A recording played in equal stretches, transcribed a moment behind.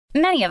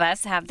Many of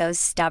us have those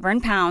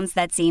stubborn pounds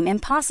that seem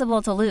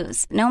impossible to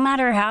lose, no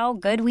matter how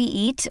good we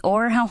eat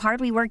or how hard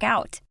we work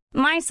out.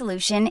 My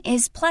solution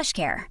is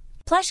PlushCare.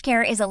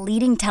 PlushCare is a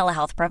leading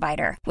telehealth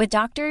provider with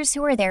doctors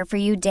who are there for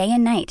you day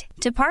and night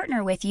to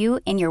partner with you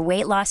in your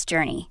weight loss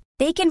journey.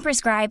 They can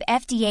prescribe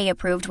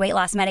FDA-approved weight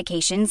loss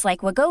medications like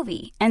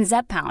Wegovy and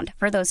Zepbound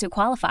for those who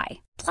qualify.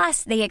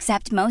 Plus, they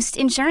accept most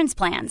insurance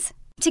plans.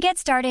 To get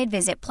started,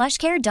 visit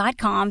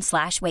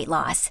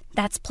plushcare.com/weightloss.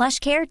 That's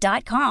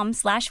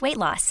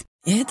plushcare.com/weightloss.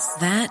 It's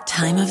that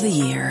time of the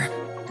year.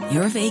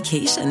 Your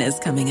vacation is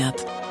coming up.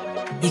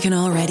 You can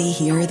already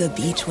hear the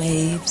beach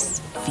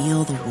waves,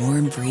 feel the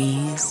warm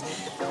breeze,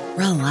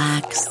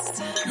 relax,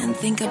 and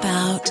think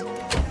about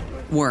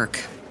work.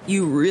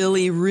 You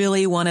really,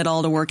 really want it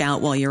all to work out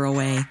while you're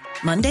away.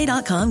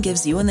 Monday.com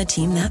gives you and the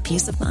team that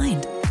peace of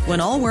mind. When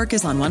all work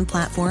is on one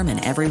platform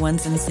and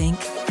everyone's in sync,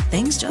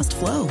 things just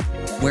flow.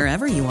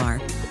 Wherever you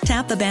are,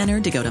 tap the banner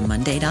to go to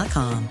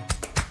Monday.com.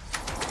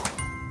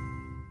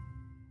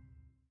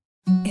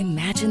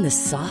 Imagine the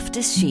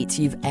softest sheets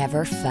you've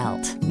ever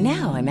felt.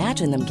 Now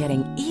imagine them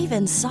getting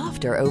even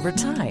softer over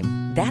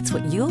time. That's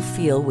what you'll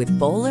feel with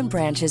Boll &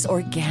 Branch's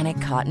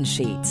organic cotton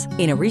sheets.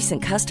 In a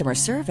recent customer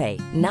survey,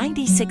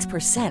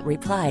 96%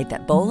 replied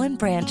that Boll &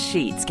 Branch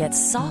sheets get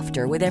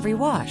softer with every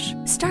wash.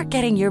 Start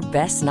getting your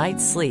best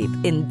night's sleep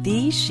in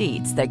these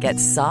sheets that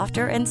get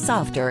softer and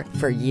softer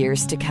for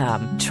years to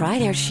come. Try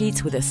their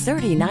sheets with a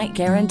 30-night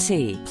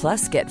guarantee.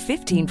 Plus, get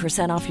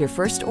 15% off your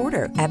first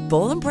order at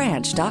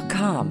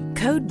bollandbranch.com.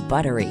 Code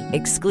BUTTERY.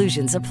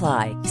 Exclusions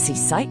apply. See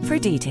site for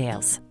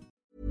details.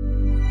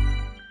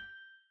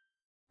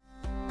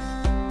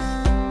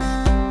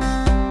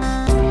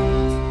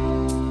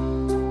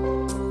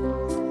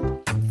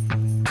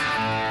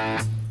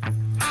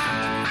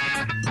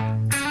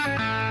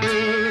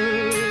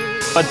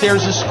 But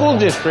there's a school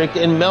district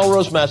in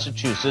Melrose,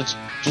 Massachusetts,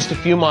 just a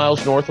few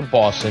miles north of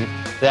Boston,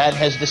 that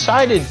has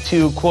decided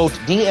to, quote,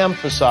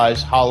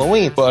 de-emphasize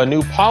Halloween. A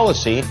new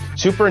policy,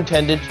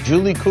 Superintendent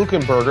Julie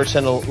Kuchenberger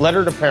sent a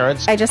letter to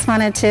parents. I just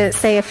wanted to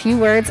say a few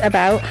words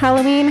about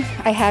Halloween.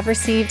 I have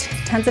received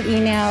tons of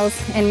emails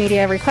and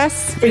media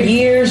requests. For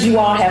years, you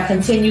all have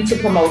continued to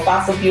promote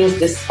fossil fuels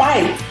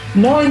despite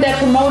knowing that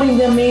promoting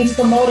them means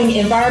promoting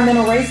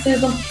environmental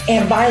racism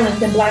and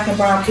violence in Black and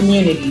brown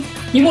communities.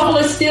 You all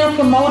are still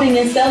promoting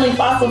and selling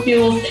fossil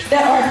fuels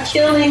that are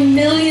killing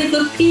millions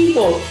of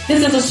people.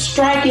 This is a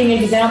striking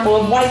example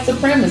of white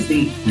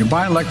supremacy. You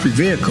buy an electric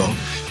vehicle,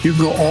 you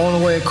go all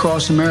the way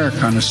across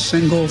America on a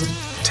single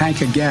tank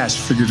of gas,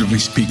 figuratively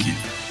speaking.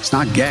 It's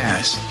not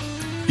gas.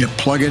 You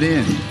plug it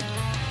in.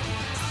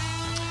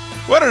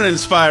 What an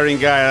inspiring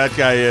guy that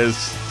guy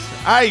is.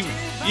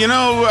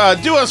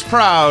 Do us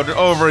proud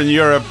over in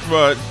Europe,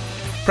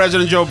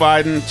 President Joe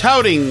Biden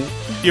touting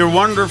your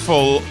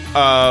wonderful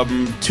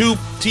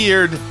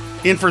two-tiered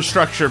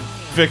infrastructure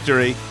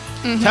victory,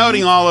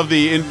 touting all of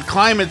the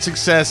climate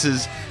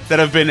successes that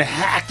have been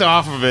hacked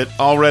off of it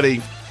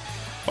already.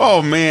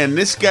 Oh man,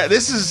 this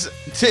is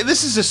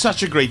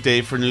such a great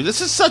day for news.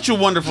 This is such a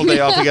wonderful day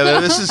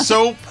altogether. This is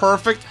so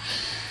perfect.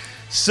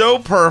 So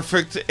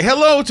perfect.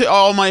 Hello to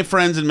all my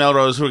friends in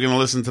Melrose who are going to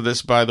listen to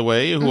this, by the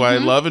way, who I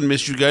love and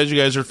miss you guys. You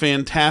guys are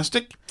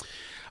fantastic.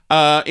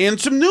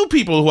 And some new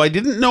people who I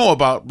didn't know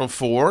about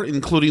before,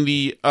 including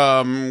the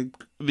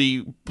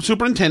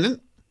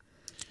superintendent.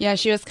 Yeah,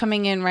 she was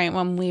coming in right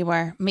when we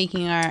were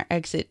making our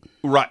exit.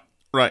 Right.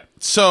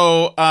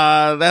 So,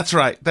 that's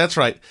right.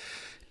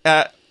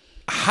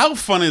 How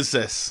fun is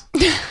this?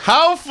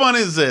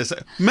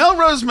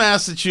 Melrose,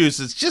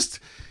 Massachusetts. Just,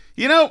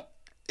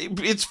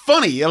 it's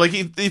funny. Like,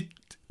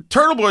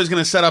 Turtle Boy is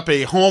going to set up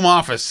a home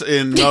office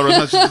in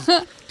Melrose,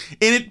 Massachusetts.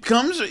 And it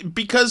comes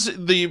because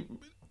the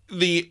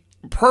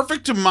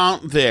perfect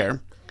amount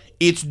there,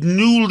 it's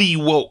newly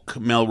woke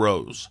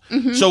Melrose.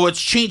 So it's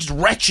changed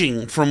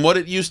retching from what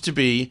it used to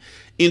be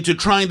into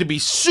trying to be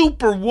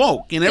super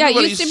woke. And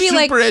everybody's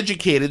super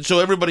educated, so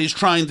everybody's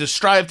trying to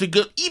strive to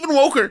go even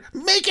woker.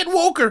 Make it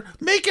woker.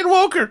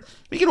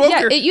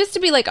 Yeah, it used to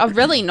be like a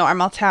really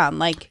normal town.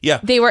 Like,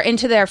 they were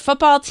into their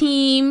football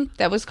team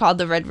that was called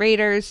the Red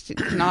Raiders.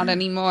 It's not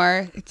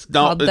anymore. It's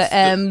called the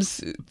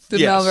M's.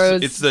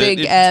 Melrose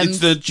Big M's. It's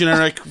the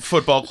generic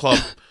football club.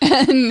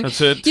 And,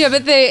 that's it. Yeah,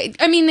 but they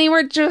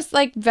were just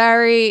like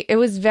it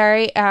was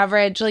very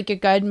average, like a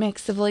good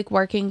mix of like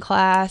working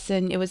class,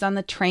 and it was on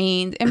the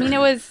trains. I mean, it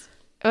was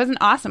an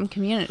awesome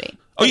community.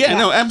 Oh yeah,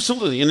 no,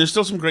 absolutely, and there's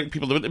still some great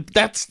people.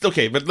 That's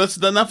okay, but let's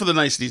enough of the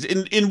niceties.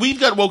 And we've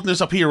got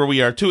wokeness up here where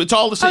we are too. It's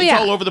all the same. It's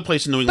all over the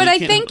place in New England.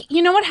 But I think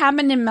what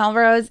happened in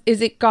Melrose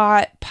is it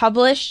got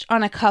published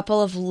on a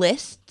couple of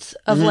lists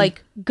of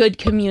like good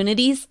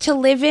communities to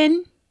live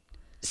in.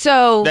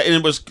 So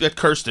and it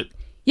cursed it.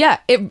 Yeah,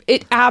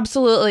 it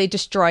absolutely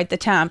destroyed the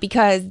town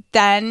because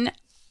then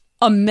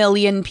 1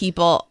 million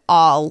people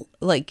all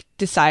like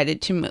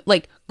decided to move,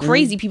 like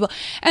crazy people.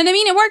 And I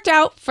mean, it worked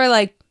out for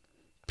like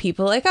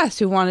people like us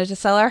who wanted to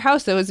sell our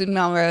house that was in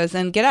Melrose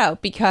and get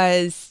out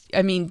because,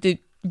 I mean, the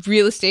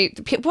real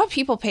estate, what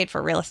people paid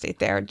for real estate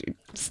there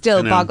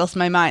still boggles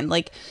my mind.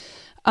 Like,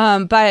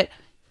 but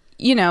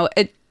you know,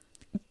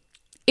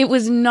 it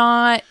was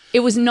not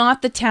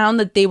the town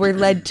that they were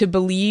led to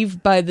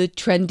believe by the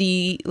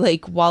trendy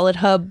like Wallet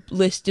Hub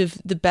list of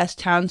the best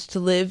towns to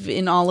live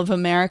in all of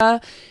America.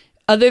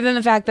 Other than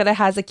the fact that it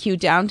has a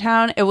cute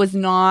downtown, it was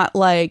not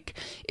like,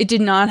 it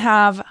did not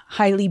have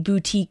highly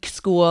boutique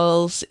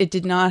schools. It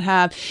did not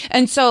have,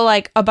 and so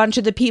like a bunch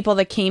of the people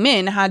that came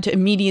in had to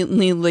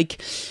immediately like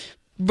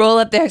roll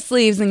up their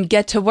sleeves and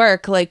get to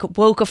work, like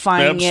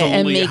wokeifying it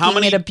and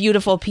making it a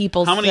beautiful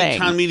people's thing. How many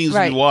town meetings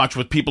do we watch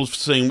with people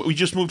saying, we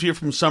just moved here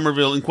from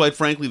Somerville, and quite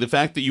frankly, the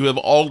fact that you have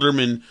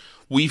aldermen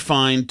we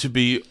find to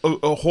be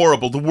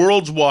horrible. The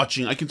world's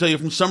watching. I can tell you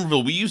from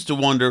Somerville, we used to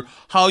wonder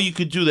how you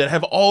could do that,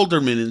 have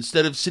aldermen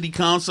instead of city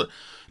council.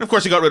 And of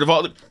course, they got rid of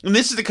all. And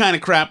this is the kind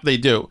of crap they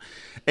do.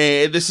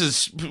 This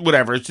is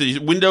whatever. It's the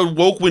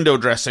woke window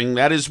dressing.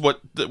 That is what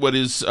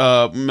is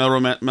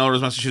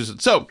Melrose,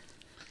 Massachusetts. So,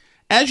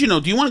 as you know,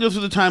 do you want to go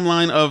through the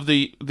timeline of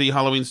the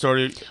Halloween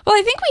story? Well,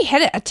 I think we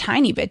hit it a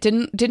tiny bit,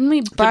 didn't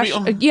we?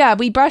 Yeah,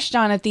 we brushed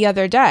on it the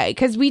other day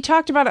because we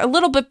talked about it a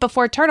little bit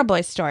before Turtle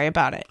Boy's story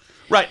about it.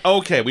 Right.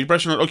 Okay. We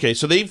brushed on it. Okay.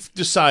 So they've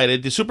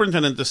decided. The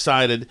superintendent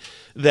decided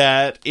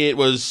that it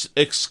was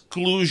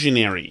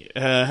exclusionary.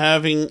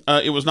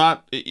 It was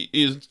not.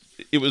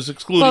 It was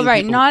excluding. Well,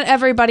 right. People. Not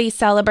everybody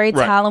celebrates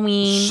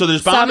Halloween. So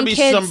there's bound to be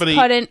kids somebody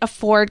couldn't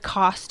afford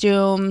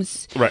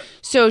costumes. Right.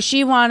 So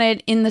she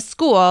wanted in the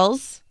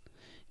schools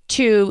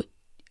to,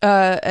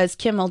 as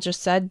Kimmel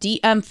just said,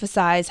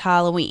 de-emphasize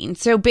Halloween.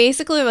 So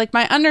basically, like,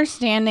 my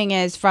understanding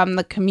is from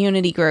the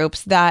community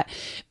groups that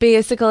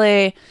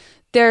basically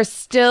they're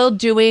still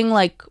doing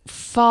like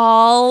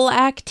fall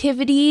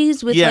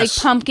activities with like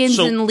pumpkins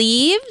and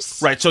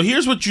leaves. Right. So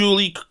here's what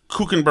Julie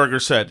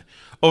Kuchenberger said.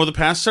 Over the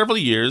past several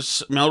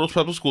years, Melrose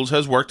Public Schools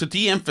has worked to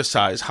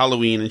de-emphasize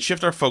Halloween and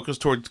shift our focus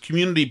towards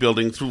community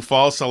building through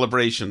fall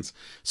celebrations.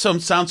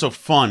 Sounds so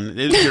fun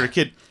if you're a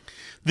kid.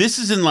 This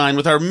is in line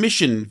with our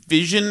mission,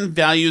 vision,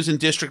 values, and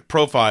district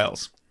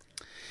profiles.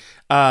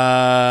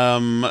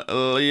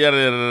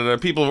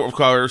 People, of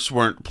course,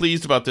 weren't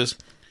pleased about this.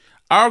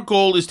 Our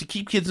goal is to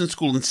keep kids in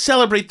school and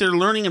celebrate their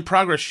learning and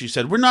progress, she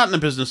said. We're not in the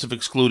business of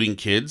excluding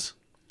kids.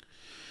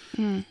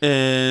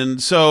 And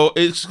so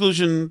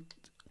exclusion,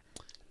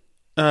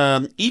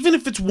 even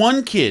if it's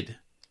one kid,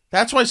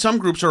 that's why some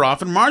groups are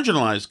often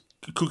marginalized,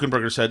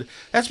 Kuchenberger said.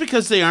 That's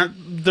because they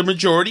aren't the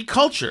majority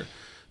culture.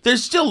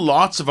 There's still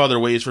lots of other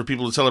ways for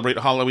people to celebrate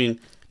Halloween.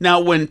 Now,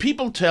 when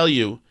people tell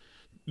you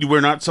we're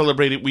not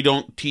celebrating, we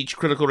don't teach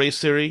critical race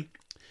theory,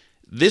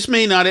 this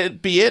may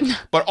not be it,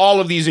 but all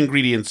of these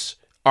ingredients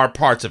are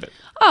parts of it.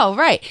 Oh,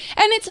 right.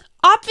 And it's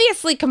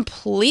obviously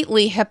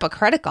completely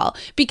hypocritical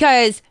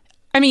because,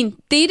 I mean,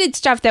 they did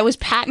stuff that was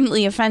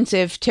patently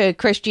offensive to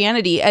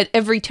Christianity at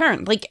every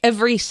turn. Like,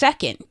 every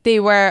second, they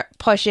were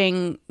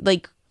pushing,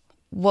 like,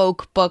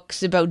 woke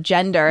books about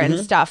gender and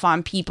stuff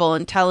on people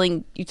and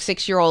telling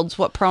 6-year-olds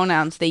what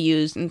pronouns they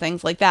use and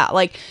things like that.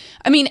 Like,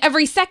 I mean,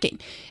 every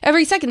second,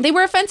 they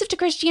were offensive to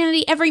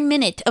Christianity every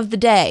minute of the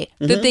day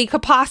that they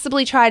could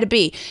possibly try to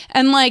be.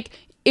 And, like,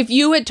 if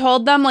you had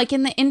told them, like,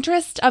 in the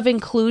interest of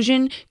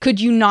inclusion, could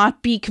you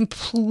not be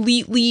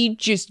completely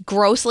just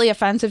grossly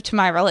offensive to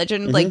my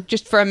religion? Like,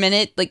 just for a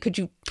minute, like, could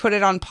you put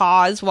it on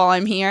pause while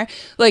I'm here?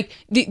 Like,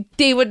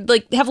 they would,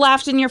 like, have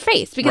laughed in your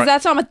face because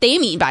that's not what they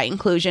mean by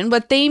inclusion.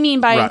 What they mean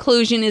by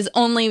inclusion is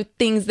only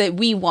things that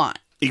we want.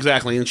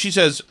 Exactly. And she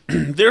says,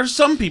 there are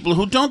some people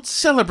who don't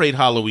celebrate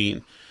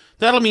Halloween.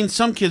 That'll mean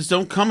some kids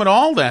don't come at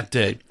all that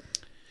day.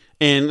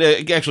 And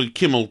actually,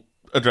 Kimmel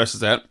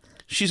addresses that.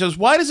 She says,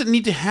 why does it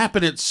need to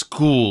happen at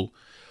school?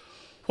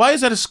 Why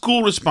is that a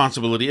school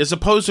responsibility as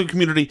opposed to a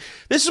community?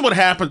 This is what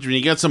happens when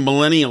you get some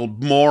millennial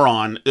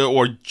moron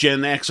or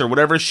Gen X or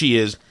whatever she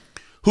is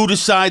who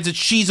decides that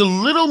she's a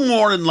little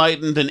more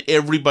enlightened than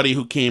everybody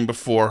who came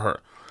before her.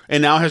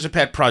 And now has a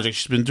pet project.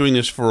 She's been doing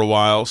this for a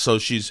while, so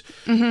she's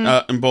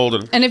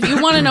emboldened. And if you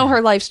want to know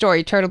her life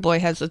story, Turtle Boy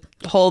has a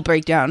whole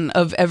breakdown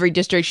of every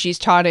district she's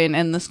taught in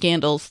and the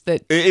scandals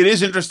that... It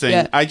is interesting.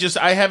 Yeah. I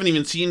haven't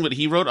even seen what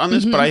he wrote on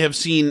this, but I have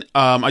seen...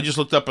 I just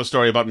looked up a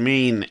story about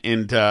Maine,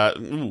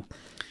 and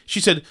she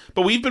said,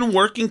 but we've been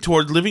working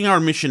toward living our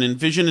mission and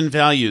vision and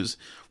values.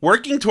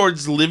 Working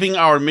towards living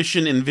our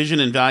mission and vision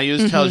and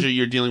values tells you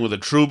you're dealing with a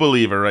true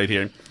believer right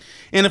here.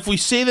 And if we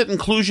say that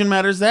inclusion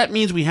matters, that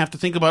means we have to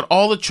think about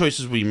all the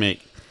choices we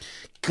make.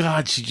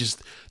 God, she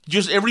just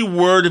every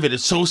word of it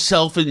is so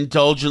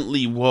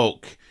self-indulgently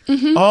woke.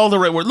 All the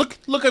right word.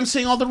 Look, I'm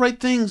saying all the right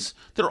things.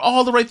 They're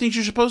all the right things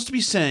you're supposed to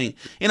be saying.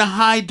 In a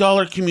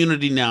high-dollar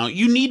community now,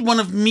 you need one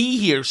of me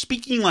here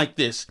speaking like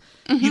this.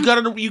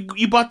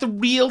 You bought the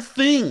real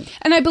thing.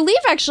 And I believe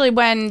actually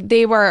when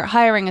they were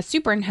hiring a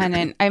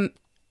superintendent, I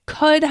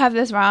could have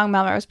this wrong,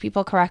 Melrose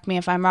people correct me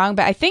if I'm wrong,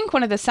 but I think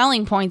one of the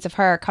selling points of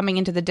her coming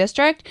into the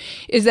district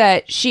is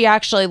that she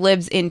actually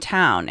lives in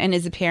town and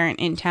is a parent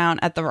in town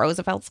at the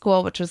Roosevelt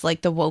School, which was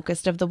like the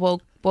wokest of the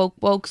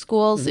woke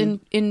schools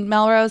in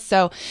Melrose.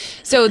 So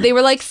they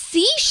were like,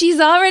 see, she's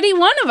already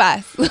one of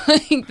us.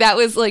 Like that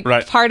was like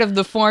part of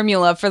the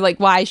formula for like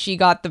why she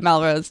got the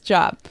Melrose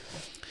job.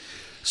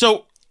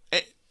 So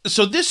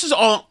So this is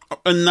all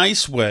a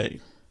nice way.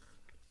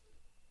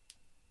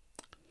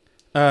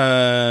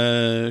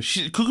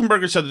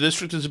 Kuchenberger said the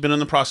district has been in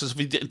the process of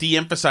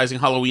de-emphasizing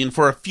Halloween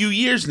for a few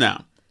years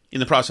now. In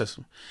the process,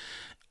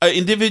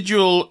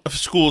 individual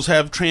schools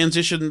have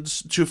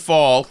transitioned to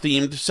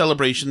fall-themed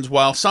celebrations,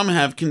 while some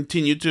have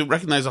continued to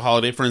recognize the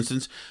holiday. For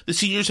instance, the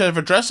seniors have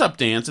a dress-up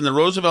dance, and the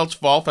Roosevelt's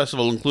Fall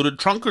Festival included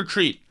Trunk or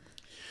Treat.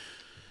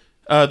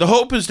 The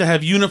hope is to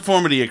have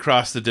uniformity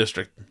across the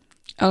district.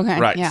 Okay,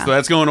 right. yeah. So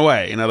that's going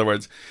away. In other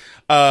words,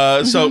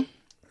 so.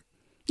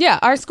 Yeah,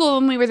 our school,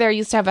 when we were there,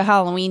 used to have a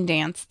Halloween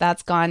dance.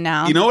 That's gone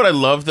now. You know what I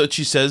love that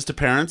she says to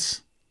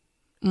parents?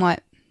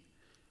 What?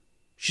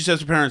 She says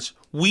to parents,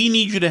 we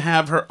need you to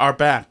have our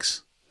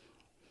backs.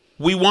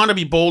 We want to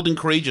be bold and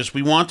courageous.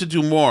 We want to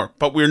do more,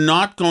 but we're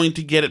not going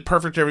to get it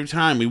perfect every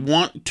time. We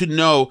want to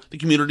know the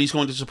community is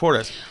going to support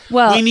us.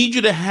 Well, we need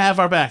you to have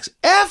our backs.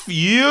 F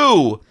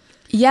you!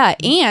 Yeah,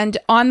 and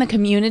on the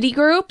community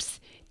groups,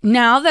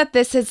 now that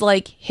this has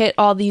like hit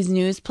all these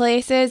news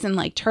places and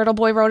like Turtle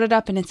Boy wrote it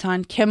up and it's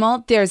on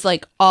Kimmel, there's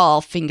like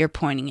all finger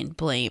pointing and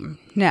blame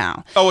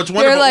now. Oh, it's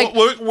wonderful. Like,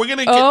 we're going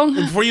to get,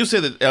 before you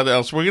say that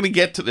else, we're going to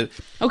get to the...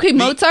 Okay,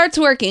 Mozart's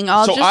working.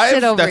 I'll just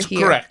sit over that's here.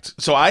 That's correct.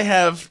 So I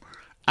have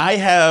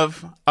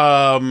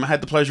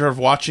had the pleasure of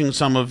watching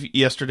some of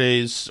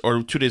yesterday's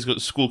or 2 days ago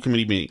school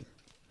committee meeting.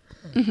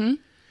 Mm-hmm.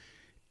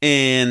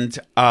 And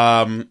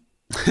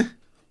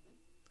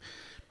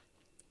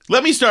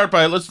let's start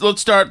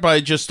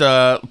by just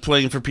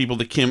playing for people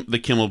the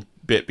Kimmel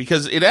bit,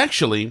 because it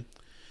actually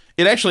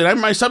and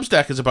my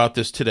Substack is about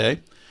this today.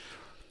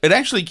 It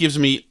actually gives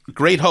me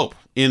great hope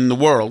in the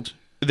world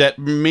that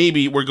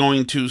maybe we're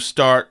going to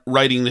start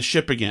righting the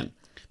ship again.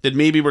 That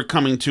maybe we're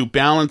coming to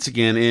balance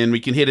again and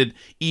we can hit an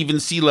even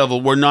sea level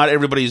where not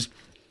everybody's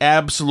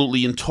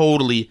absolutely and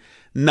totally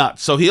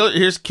nuts. So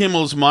here's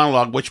Kimmel's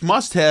monologue, which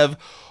must have,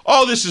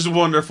 this is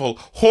wonderful,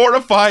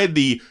 horrified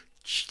the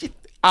shit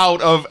out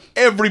of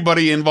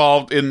everybody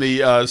involved in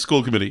the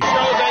school committee. So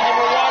thank you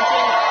for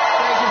watching.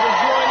 Thank you for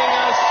joining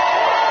us.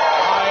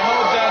 I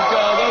hope that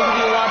those of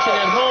you watching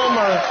at home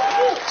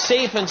are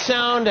safe and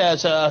sound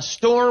as a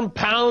storm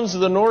pounds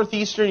the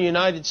northeastern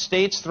United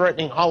States,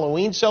 threatening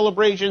Halloween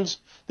celebrations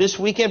this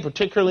weekend,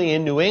 particularly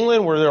in New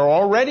England, where they're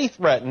already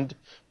threatened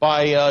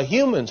by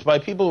humans, by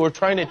people who are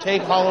trying to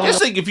take Halloween.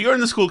 Just think, if you're in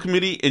the school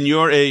committee and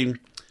you're a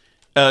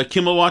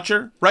Kimmel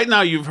watcher, right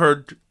now you've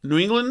heard New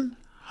England,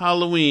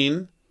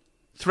 Halloween,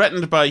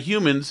 threatened by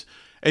humans,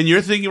 and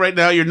you're thinking right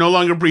now you're no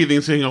longer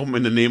breathing, saying, "Oh,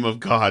 in the name of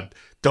God,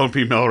 don't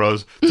be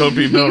Melrose, don't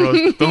be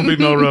Melrose, don't be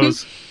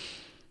Melrose."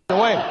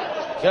 Wait,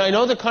 I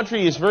know the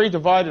country is very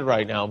divided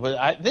right now,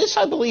 but this,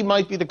 I believe,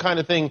 might be the kind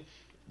of thing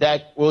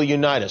that will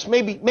unite us.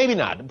 Maybe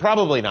not,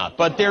 probably not.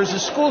 But there's a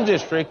school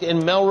district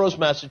in Melrose,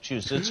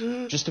 Massachusetts,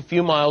 just a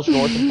few miles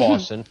north of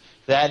Boston,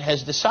 that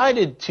has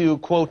decided to,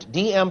 quote,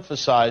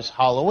 de-emphasize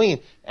Halloween.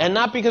 And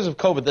not because of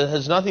COVID. That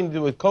has nothing to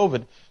do with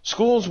COVID.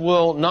 Schools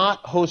will not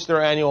host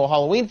their annual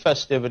Halloween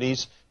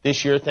festivities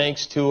this year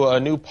thanks to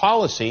a new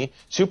policy.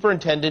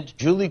 Superintendent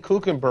Julie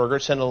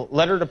Kuchenberger sent a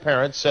letter to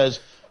parents, says,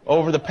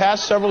 over the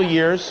past several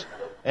years,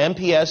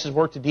 MPS has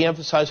worked to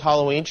de-emphasize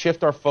Halloween,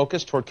 shift our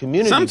focus toward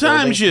community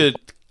Sometimes building.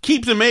 you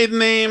keep the maiden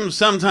name,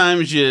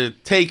 sometimes you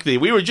take the...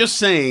 We were just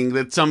saying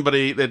that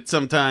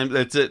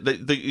sometimes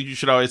you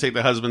should always take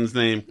the husband's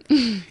name.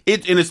 And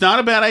it's not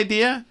a bad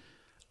idea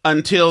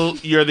until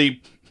you're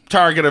the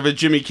target of a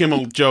Jimmy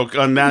Kimmel joke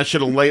on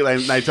national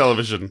late night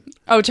television.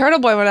 Oh, Turtle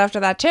Boy went after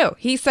that too.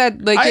 He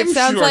said, it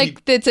sounds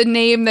like it's a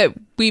name that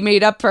we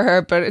made up for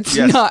her, but it's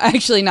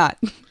actually not.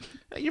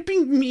 You're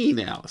being mean,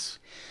 Alice.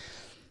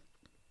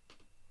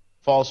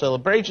 Fall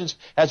celebrations.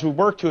 As we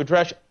work to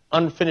address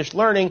unfinished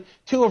learning,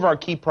 two of our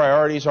key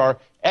priorities are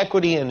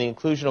equity and the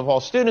inclusion of all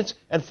students,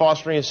 and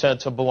fostering a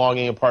sense of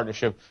belonging and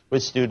partnership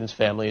with students,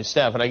 family, and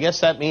staff. And I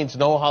guess that means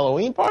no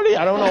Halloween party?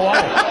 I don't know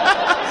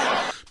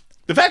why.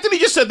 The fact that he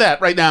just said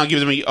that right now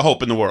gives me a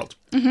hope in the world.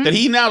 Mm-hmm. That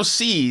he now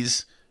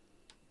sees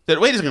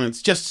that, wait a second,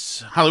 it's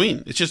just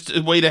Halloween. It's just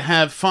a way to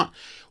have fun.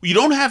 You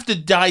don't have to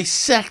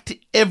dissect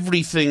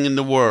everything in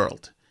the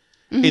world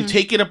and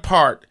take it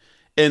apart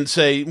and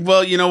say,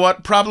 well, you know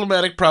what,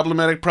 problematic.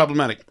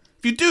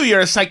 If you do, you're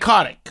a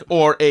psychotic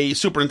or a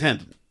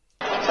superintendent.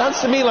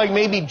 Sounds to me like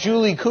maybe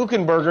Julie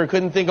Kuchenberger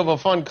couldn't think of a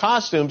fun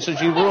costume, so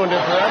she ruined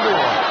it for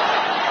everyone.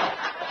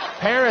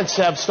 Parents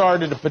have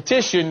started a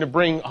petition to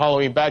bring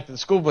Halloween back to the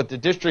school, but the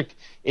district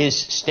is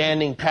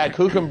standing pat.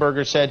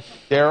 Kuchenberger said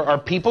there are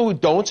people who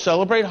don't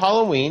celebrate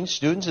Halloween,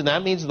 students, and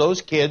that means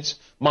those kids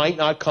might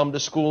not come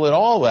to school at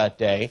all that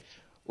day,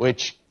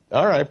 which,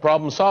 all right,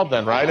 problem solved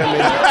then, right? I mean,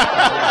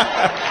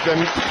 then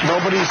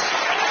nobody's,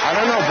 I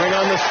don't know, bring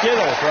on the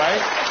Skittles,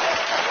 right?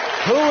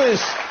 Who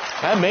is,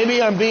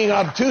 maybe I'm being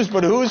obtuse,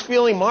 but who's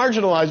feeling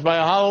marginalized by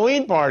a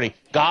Halloween party?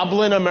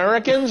 Goblin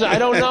Americans? I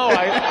don't know.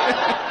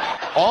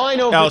 All I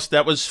know... Alice,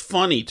 that was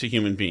funny to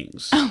human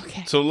beings.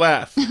 Okay. So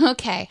laugh.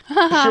 Okay.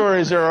 Sure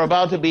is there are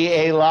about to be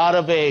a lot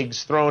of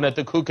eggs thrown at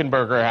the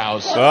Kuchenberger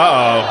house.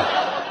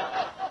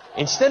 Uh-oh.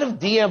 Instead of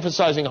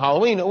de-emphasizing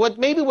Halloween, what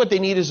they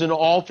need is an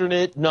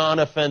alternate,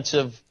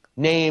 non-offensive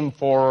name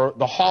for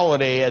the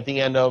holiday at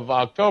the end of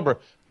October.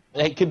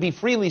 It could be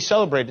freely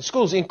celebrated at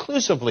schools,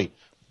 inclusively,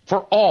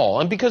 for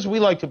all. And because we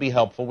like to be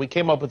helpful, we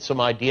came up with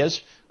some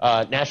ideas.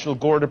 National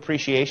Gourd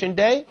Appreciation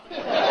Day,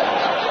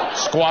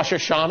 Squash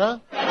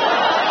Ashana,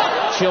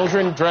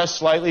 children dress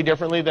slightly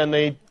differently than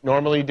they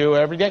normally do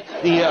every day,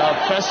 the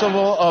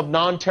Festival of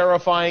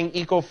Non-Terrifying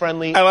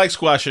Eco-Friendly... I like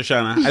Squash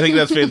Ashana. I think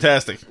that's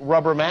fantastic.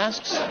 Rubber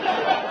masks,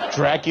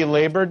 Dracula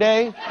Labor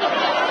Day,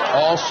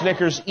 All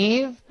Snickers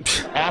Eve,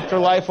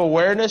 Afterlife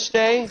Awareness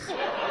Day,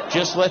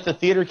 Just Let the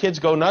Theater Kids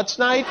Go Nuts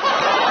Night,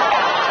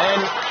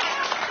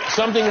 and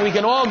something we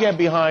can all get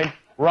behind,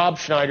 Rob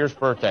Schneider's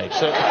birthday.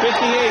 So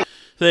 58.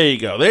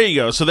 There you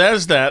go. So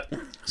there's that.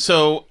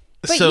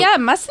 But yeah,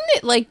 mustn't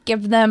it like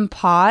give them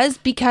pause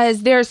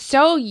because they're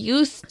so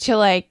used to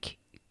like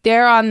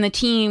they're on the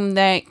team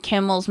that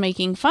Kimmel's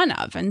making fun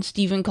of and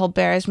Stephen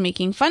Colbert is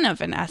making fun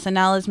of and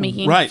SNL is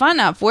making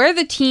fun of. We're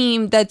the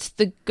team that's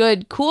the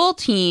good, cool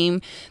team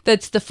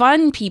that's the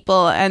fun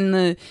people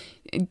and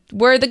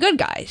we're the good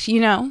guys, you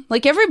know?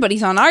 Like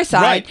everybody's on our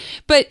side. Right.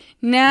 But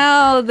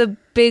now the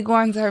big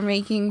ones are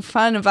making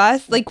fun of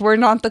us. Like we're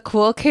not the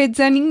cool kids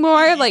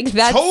anymore. Like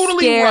that's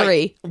totally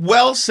scary. Right.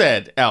 Well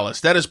said,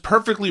 Alice. That is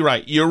perfectly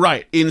right. You're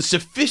right. In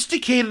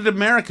sophisticated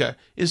America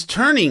is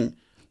turning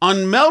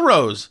on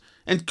Melrose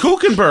and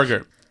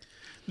Kuchenberger.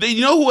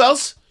 You know who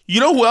else? You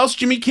know who else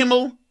Jimmy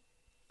Kimmel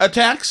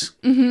attacks?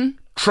 Mm-hmm.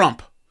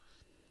 Trump.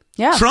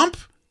 Yeah. Trump,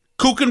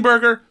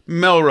 Kuchenberger,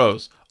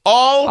 Melrose.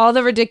 All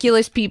the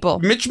ridiculous people.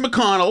 Mitch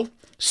McConnell,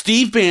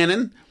 Steve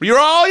Bannon. You're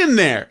all in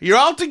there. You're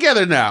all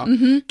together now.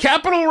 Mm-hmm.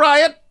 Capitol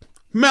Riot,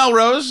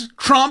 Melrose,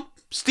 Trump,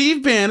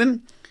 Steve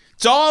Bannon.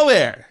 It's all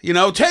there. You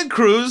know, Ted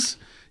Cruz.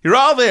 You're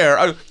all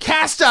there.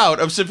 Cast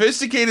out of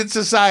sophisticated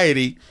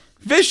society.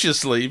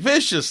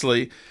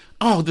 Viciously.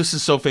 Oh, this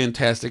is so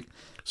fantastic.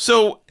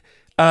 So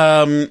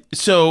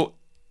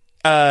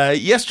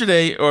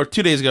yesterday or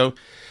 2 days ago,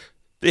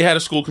 they had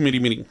a school committee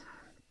meeting.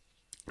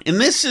 And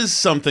this is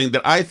something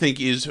that I think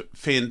is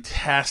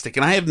fantastic.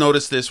 And I have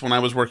noticed this when I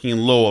was working in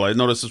Lowell. I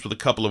noticed this with a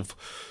couple of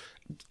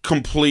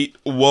complete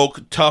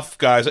woke, tough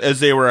guys as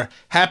they were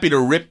happy to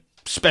rip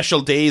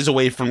special days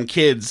away from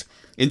kids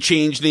and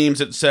change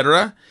names,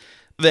 etc.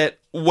 That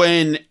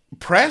when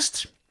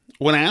pressed,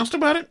 when asked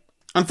about it,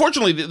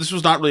 unfortunately, this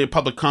was not really a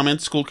public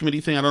comment school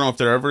committee thing. I don't know if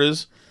there ever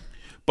is.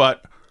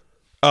 But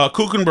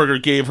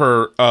Kuchenberger gave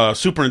her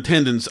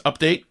superintendent's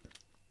update.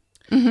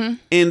 Mm-hmm.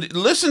 And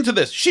listen to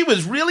this. She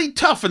was really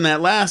tough in that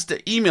last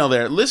email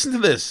there. Listen to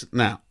this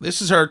now.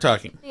 This is her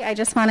talking. I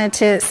just wanted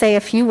to say a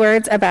few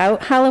words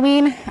about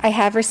Halloween. I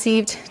have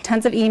received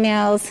tons of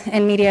emails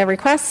and media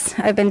requests.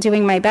 I've been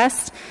doing my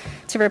best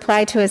to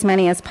reply to as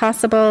many as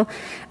possible,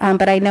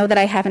 but I know that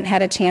I haven't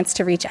had a chance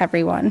to reach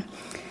everyone.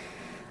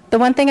 The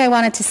one thing I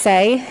wanted to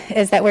say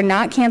is that we're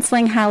not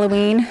canceling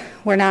Halloween.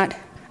 We're not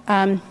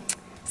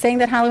saying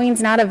that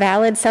Halloween's not a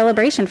valid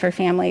celebration for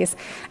families.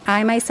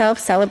 I myself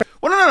celebrate...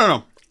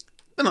 Well,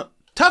 no.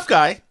 Tough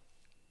guy.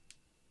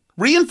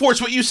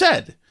 Reinforce what you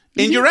said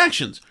in your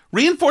actions.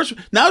 Reinforce.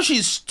 Now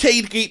she's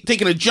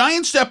taken a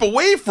giant step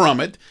away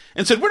from it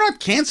and said, we're not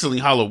canceling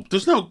Halloween.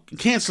 There's no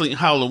canceling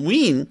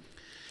Halloween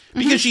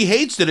because she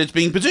hates that it's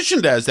being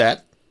positioned as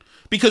that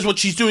because what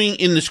she's doing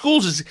in the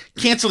schools is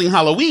canceling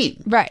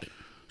Halloween. Right.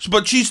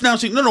 But she's now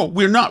saying, no,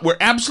 we're not. We're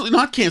absolutely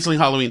not canceling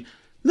Halloween.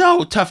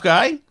 No, tough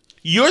guy.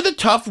 You're the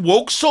tough,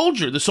 woke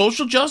soldier, the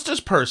social justice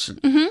person,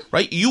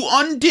 right? You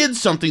undid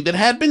something that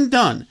had been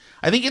done.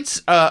 I think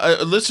it's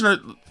a listener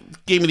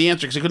gave me the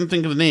answer because I couldn't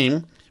think of the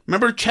name.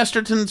 Remember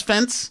Chesterton's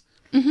fence?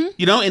 Mm-hmm.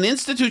 You know, an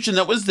institution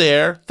that was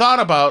there, thought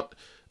about,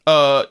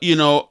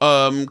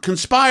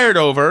 conspired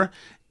over,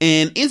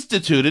 and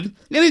instituted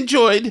and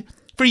enjoyed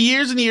for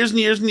years and years and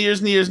years and years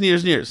and years and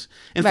years and years.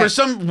 And for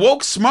some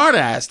woke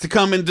smartass to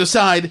come and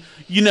decide,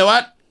 you know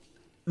what?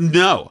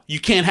 No,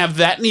 you can't have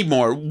that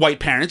anymore, white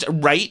parents,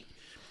 right?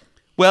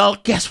 Well,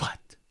 guess what?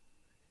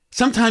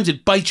 Sometimes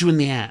it bites you in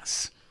the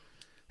ass.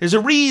 There's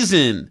a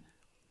reason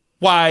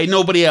why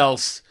nobody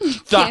else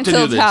thought to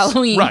do this.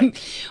 Halloween.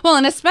 Right. Well,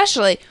 and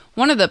especially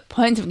one of the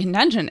points of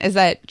contention is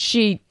that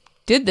she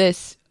did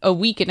this a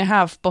week and a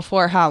half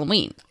before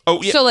Halloween.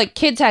 Oh, yeah. So like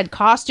kids had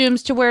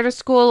costumes to wear to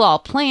school, all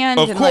planned.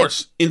 Of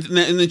course. And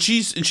then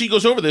she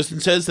goes over this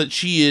and says that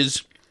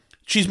she's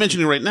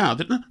mentioning right now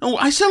that, no,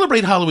 I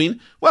celebrate Halloween.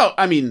 Well,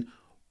 I mean,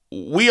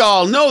 we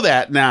all know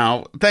that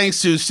now,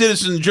 thanks to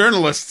citizen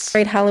journalists. I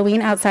celebrate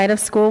Halloween outside of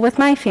school with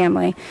my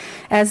family,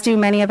 as do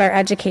many of our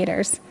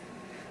educators.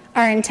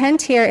 Our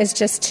intent here is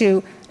just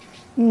to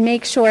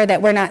make sure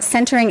that we're not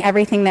centering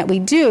everything that we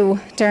do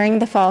during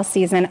the fall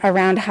season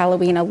around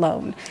Halloween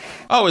alone.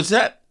 Oh,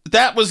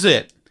 that was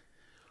it?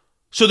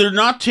 So they're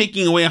not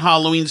taking away a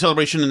Halloween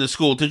celebration in the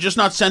school. They're just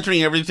not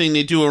centering everything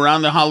they do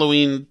around the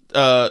Halloween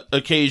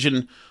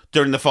occasion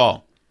during the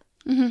fall.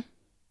 Mm-hmm.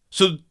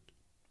 So,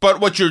 but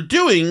what you're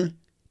doing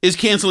is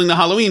canceling the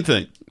Halloween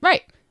thing.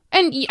 Right.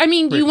 And I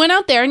mean, you went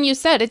out there and you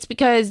said it's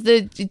because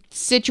the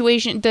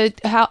situation,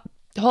 the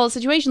whole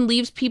situation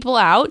leaves people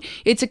out.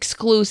 It's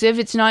exclusive.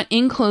 It's not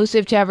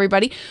inclusive to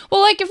everybody.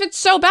 Well, like if it's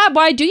so bad,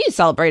 why do you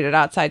celebrate it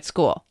outside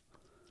school?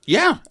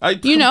 Yeah, I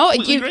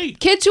completely agree.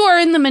 Kids who are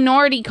in the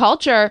minority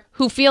culture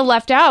who feel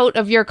left out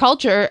of your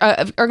culture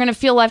are going to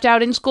feel left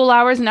out in school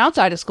hours and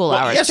outside of school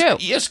hours too.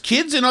 Yes,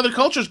 kids in other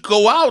cultures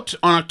go out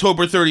on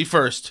October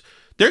 31st.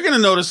 They're going to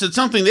notice that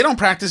something they don't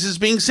practice is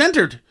being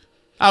centered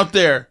out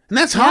there, and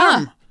that's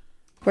harm.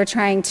 We're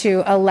trying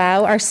to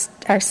allow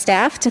our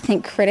staff to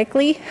think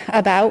critically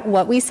about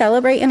what we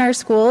celebrate in our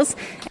schools.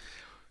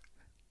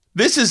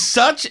 This is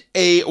such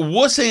a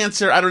wuss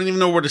answer. I don't even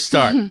know where to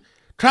start.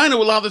 Trying to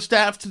allow the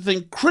staff to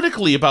think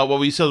critically about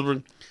what we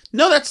celebrate.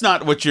 No, that's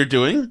not what you're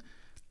doing.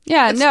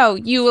 Yeah, no,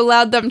 you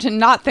allowed them to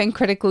not think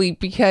critically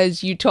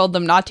because you told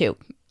them not to.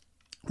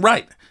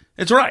 Right.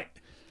 It's right.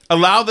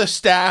 Allow the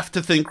staff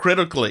to think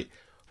critically.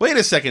 Wait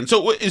a second.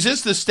 So is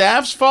this the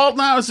staff's fault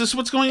now? Is this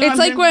what's going on? It's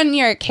like when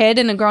you're a kid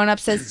and a grown-up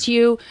says to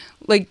you,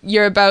 like,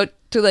 you're about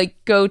to, like,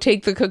 go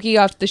take the cookie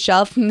off the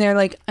shelf, and they're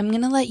like, I'm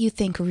going to let you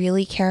think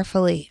really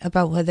carefully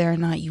about whether or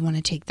not you want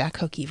to take that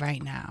cookie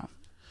right now.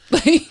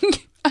 Like,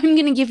 I'm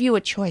going to give you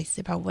a choice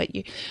about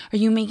are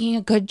you making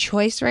a good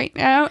choice right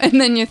now? And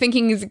then you're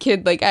thinking as a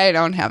kid, like, I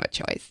don't have a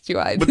choice, do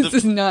I? But this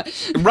is not.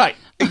 Right,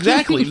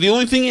 exactly. The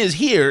only thing is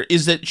here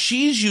is that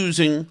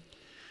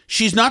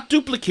she's not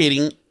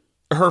duplicating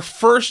her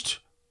first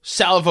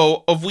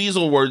salvo of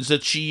weasel words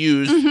that she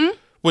used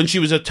when she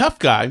was a tough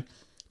guy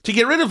to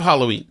get rid of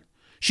Halloween.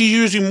 She's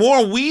using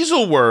more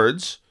weasel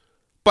words,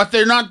 but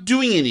they're not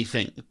doing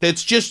anything.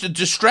 It's just a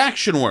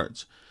distraction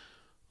words.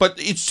 But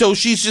this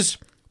is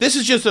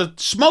just a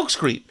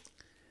smokescreen.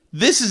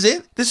 This is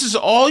it? This is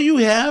all you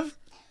have?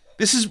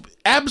 This is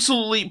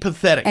absolutely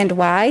pathetic. And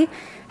why?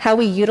 How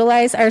we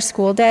utilize our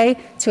school day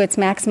to its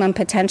maximum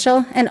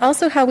potential, and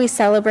also how we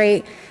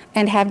celebrate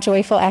and have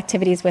joyful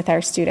activities with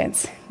our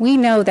students. We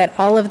know that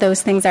all of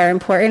those things are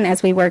important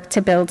as we work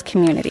to build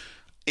community.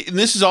 And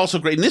this is also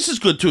great, and this is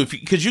good too,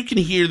 because you can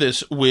hear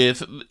this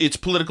with its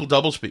political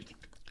doublespeak.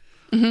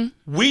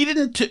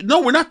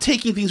 We're not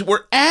taking things,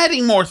 we're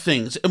adding more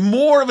things,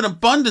 more of an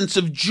abundance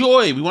of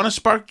joy. We want to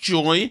spark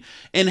joy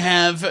and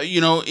have,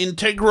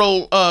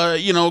 integral,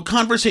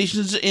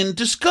 conversations and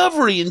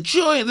discovery and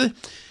joy.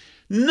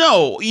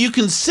 No, you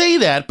can say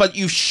that, but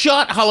you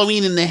shot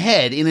Halloween in the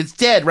head and it's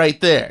dead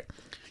right there.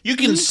 You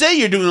can say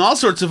you're doing all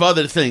sorts of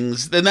other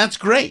things, then that's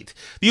great.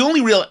 The only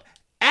real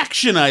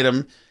action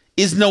item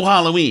is no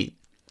Halloween.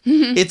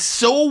 It's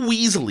so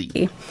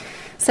weaselly.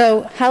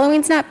 So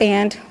Halloween's not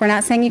banned. We're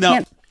not saying you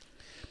can't.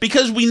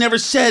 Because we never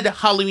said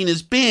Halloween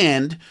is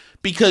banned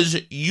because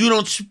you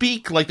don't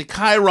speak like the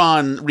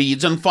Chiron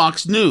reads on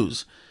Fox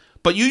News.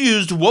 But you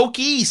used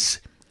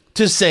woke-ease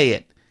to say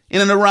it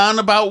in a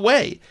roundabout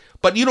way.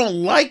 But you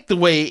don't like the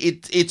way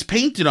it's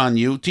painted on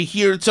you to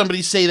hear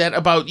somebody say that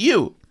about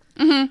you.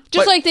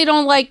 Just like they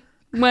don't like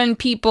when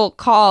people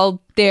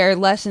call their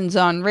lessons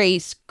on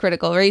race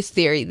critical race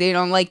theory. They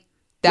don't like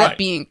that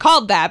being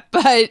called that,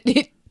 but at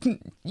the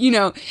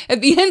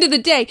end of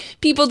the day,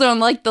 people don't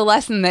like the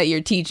lesson that you're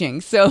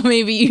teaching. So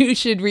maybe you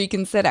should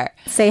reconsider.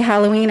 Say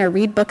Halloween or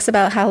read books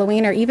about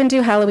Halloween or even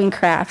do Halloween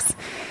crafts.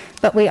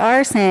 But we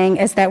are saying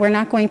is that we're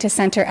not going to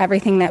center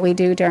everything that we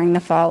do during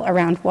the fall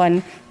around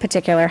one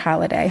particular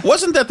holiday.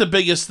 Wasn't that the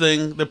biggest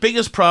thing? The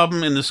biggest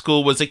problem in the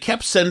school was they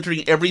kept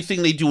centering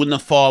everything they do in the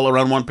fall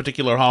around one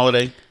particular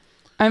holiday.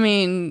 I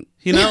mean...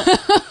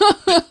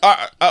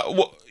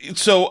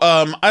 So,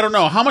 I don't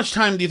know. How much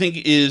time do you think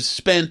is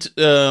spent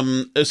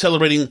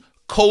celebrating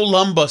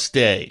Columbus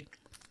Day?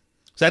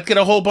 Does that get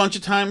a whole bunch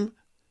of time?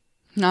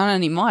 Not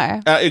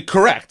anymore.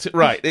 Correct.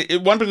 Right.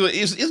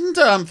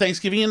 Isn't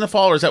Thanksgiving in the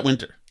fall or is that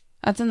winter?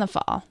 That's in the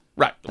fall.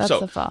 Right. That's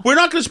the fall. We're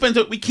not going to spend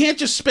it. We can't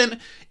just spend.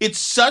 It's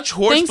such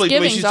horseplay the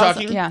way she's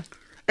talking. Yeah.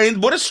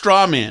 And what a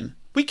straw man.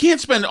 We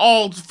can't spend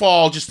all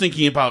fall just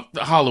thinking about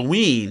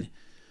Halloween.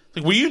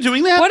 Like, were you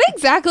doing that? What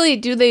exactly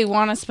do they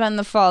want to spend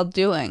the fall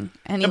doing?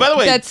 And by the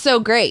way, that's so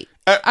great.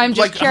 I'm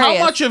just curious.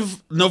 How much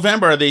of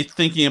November are they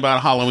thinking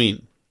about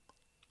Halloween?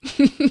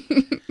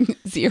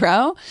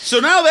 0. So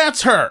now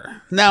that's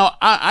her. Now,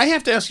 I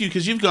have to ask you,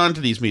 because you've gone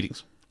to these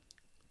meetings.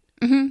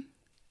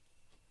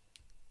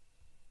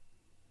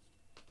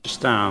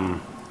 Just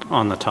on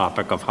the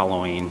topic of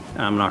Halloween,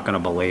 I'm not going to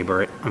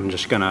belabor it. I'm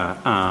just going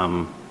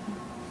to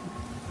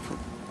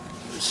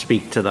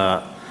speak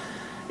to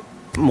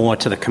more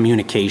to the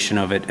communication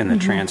of it and the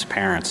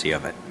transparency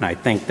of it. And I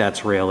think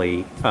that's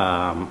really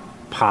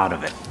part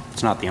of it.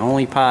 It's not the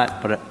only part,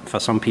 but for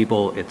some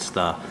people, it's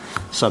the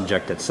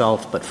subject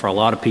itself. But for a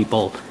lot of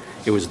people,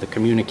 it was the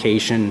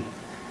communication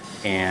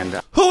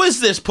and... Who is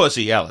this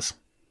pussy, Alice?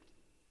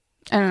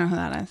 I don't know who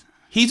that is.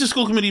 He's a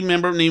school committee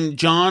member named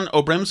John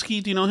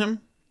Obremski. Do you know him?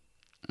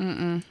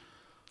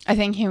 I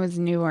think he was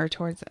newer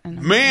towards the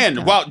end.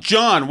 Man, wow,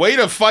 John, way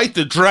to fight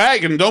the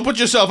dragon. Don't put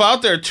yourself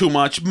out there too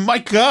much. My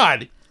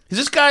God. Is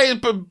this guy a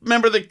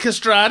member of the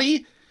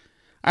castrati?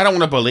 I don't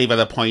want to belabor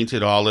the point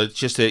at all. It's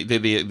just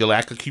the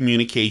lack of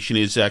communication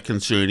is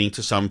concerning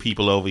to some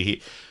people over here.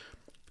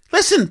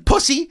 Listen,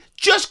 pussy,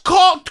 just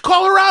call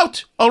her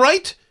out, all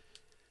right?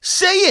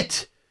 Say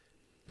it.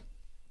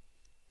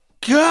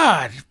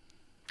 God.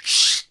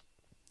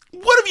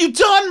 What have you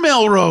done,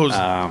 Melrose?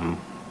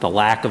 the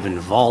lack of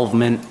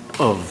involvement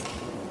of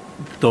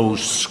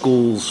those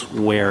schools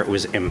where it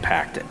was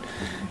impacted.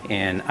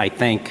 And I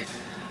think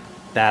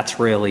that's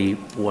really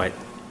what...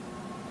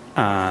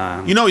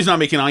 he's not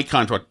making eye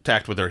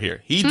contact with her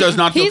here. He does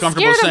not feel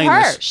comfortable saying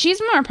her. this. She's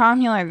more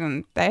popular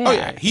than they are. Oh,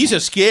 yeah.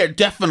 He's scared,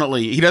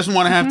 definitely. He doesn't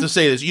want to have to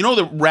say this. You know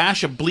the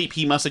rash of bleep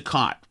he must have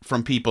caught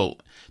from people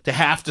to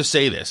have to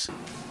say this.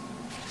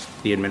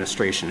 The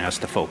administration has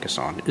to focus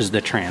on is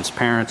the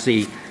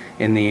transparency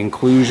and the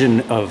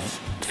inclusion of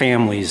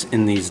families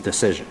in these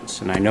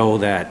decisions. And I know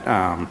that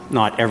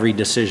not every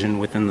decision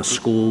within the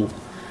school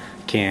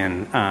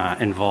can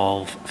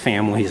involve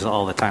families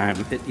all the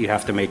time. You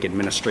have to make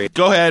administrative...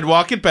 Go ahead,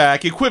 walk it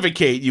back,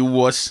 equivocate, you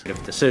wuss.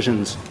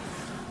 ...decisions.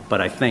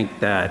 But I think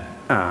that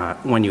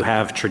when you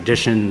have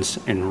traditions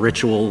and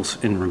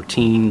rituals and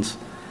routines,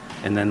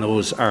 and then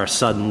those are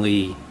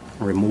suddenly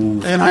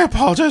removed... And I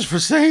apologize for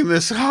saying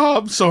this. Oh,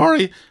 I'm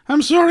sorry.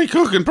 I'm sorry,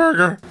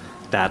 Kuchenberger.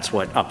 That's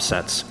what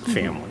upsets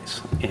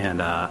families.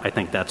 And I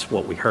think that's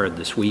what we heard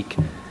this week.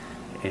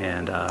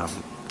 And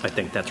I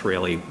think that's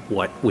really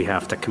what we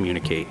have to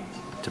communicate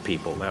to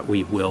people, that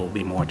we will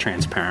be more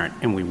transparent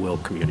and we will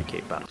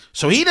communicate better.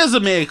 So he does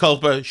the mea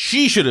culpa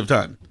she should have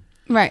done.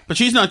 Right. But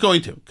she's not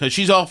going to, because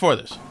she's all for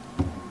this.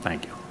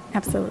 Thank you.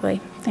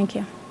 Absolutely. Thank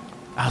you.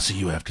 I'll see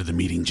you after the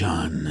meeting,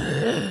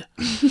 John.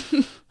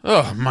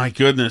 Oh, my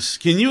goodness.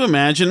 Can you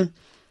imagine?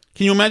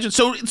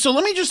 So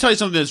let me just tell you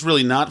something that's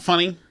really not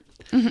funny.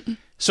 Mm-hmm.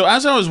 So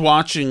as I was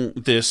watching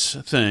this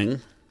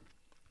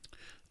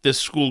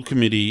school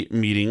committee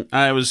meeting,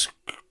 I was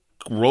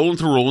rolling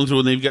through,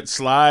 and they've got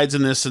slides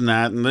and this and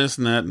that and this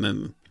and that.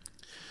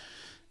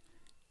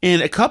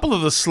 And a couple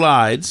of the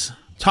slides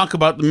talk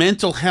about the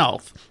mental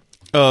health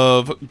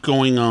of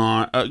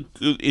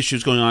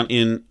issues going on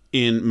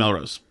in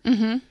Melrose.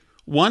 Mm-hmm.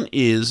 One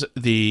is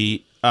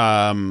the...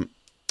 can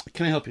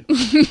I help you?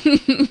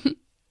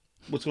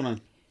 What's going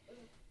on?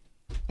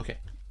 Okay.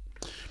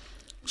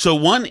 So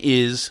one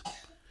is...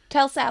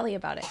 Tell Sally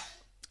about it.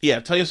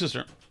 Yeah, tell your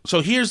sister. So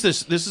here's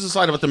this. This is a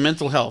slide about the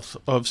mental health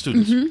of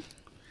students. Mm-hmm.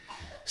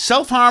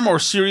 Self-harm or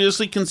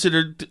seriously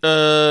considered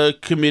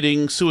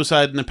committing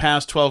suicide in the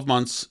past 12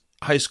 months,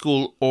 high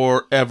school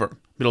or ever,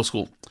 middle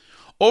school.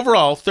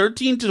 Overall,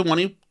 13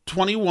 to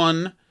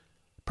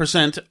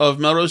 21% of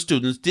Melrose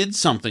students did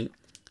something.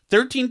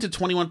 13 to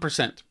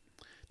 21%.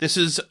 This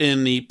is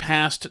in the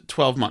past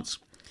 12 months.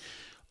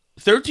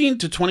 13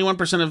 to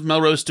 21% of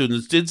Melrose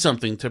students did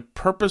something to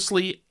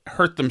purposely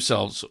hurt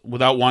themselves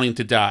without wanting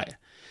to die.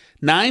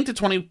 9 to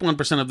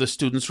 21% of the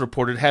students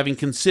reported having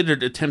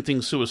considered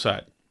attempting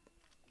suicide.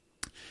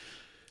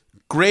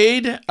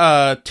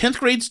 10th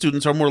grade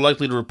students are more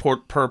likely to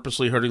report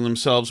purposely hurting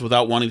themselves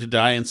without wanting to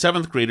die, and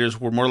 7th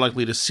graders were more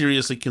likely to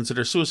seriously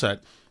consider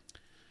suicide.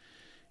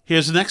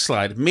 Here's the next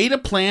slide. Made a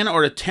plan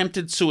or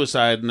attempted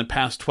suicide in the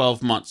past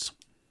 12 months.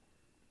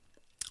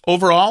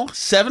 Overall,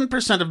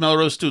 7% of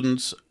Melrose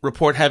students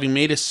report having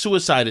made a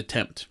suicide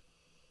attempt.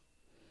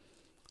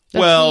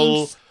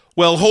 Well,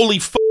 holy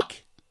fuck.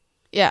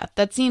 Yeah,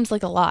 that seems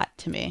like a lot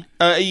to me.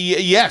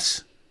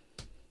 Yes.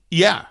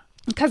 Yeah.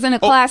 Because in a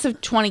class of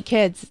 20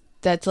 kids,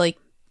 that's like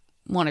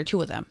one or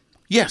two of them.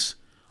 Yes.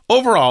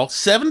 Overall,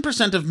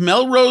 7% of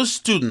Melrose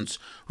students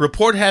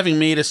report having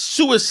made a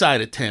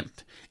suicide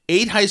attempt.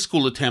 8 high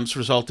school attempts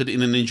resulted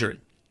in an injury.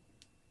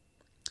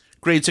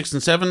 Grade 6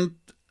 and 7th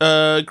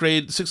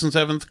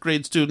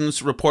grade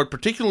students report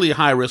particularly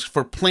high risk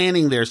for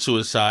planning their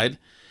suicide.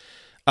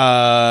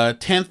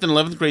 10th and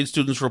 11th grade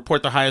students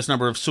report the highest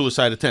number of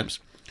suicide attempts.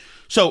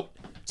 So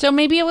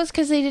maybe it was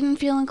because they didn't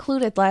feel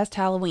included last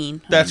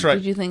Halloween. That's right.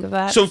 Did you think of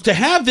that? So to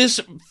have this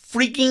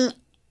freaking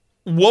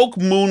woke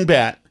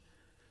moonbat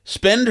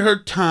spend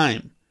her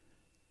time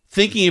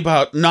thinking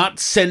about not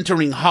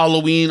centering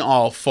Halloween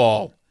all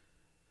fall,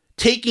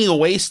 taking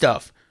away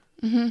stuff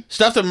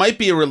that might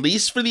be a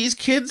release for these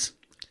kids,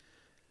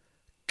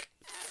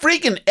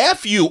 freaking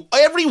F you,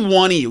 every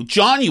one of you,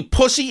 John, you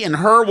pussy, and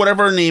her,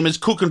 whatever her name is,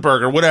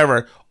 Kuchenberger,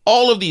 whatever,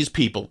 all of these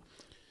people.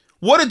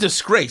 What a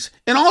disgrace.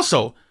 And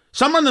also,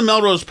 someone in the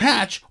Melrose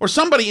Patch or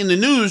somebody in the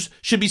news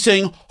should be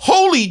saying,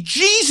 holy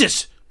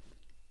Jesus!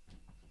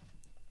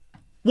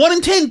 1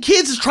 in 10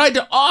 kids has tried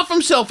to off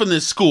himself in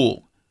this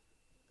school.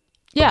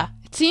 Yeah,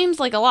 it seems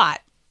like a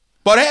lot.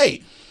 But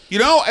hey,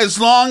 as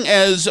long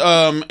as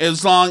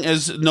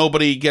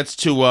nobody gets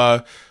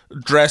to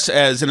dress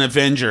as an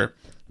Avenger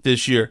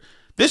this year,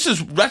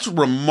 that's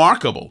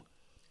remarkable.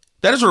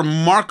 That is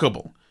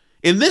remarkable.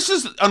 And this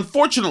is,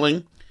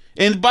 unfortunately,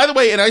 and by the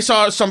way, and I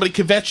saw somebody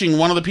kvetching,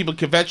 one of the people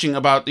kvetching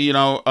about,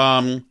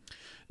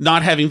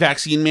 not having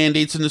vaccine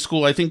mandates in the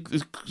school. I think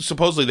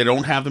supposedly they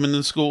don't have them in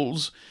the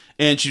schools.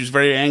 And she was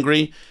very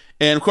angry.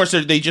 And of course,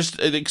 they just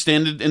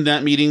extended in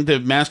that meeting the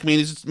mask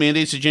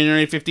mandates to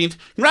January 15th.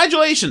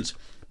 Congratulations.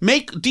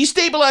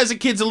 Destabilize the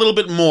kids a little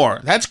bit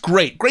more. That's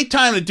great. Great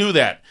time to do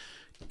that.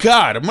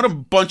 God, what a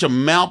bunch of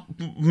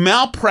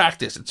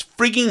malpractice. It's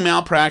freaking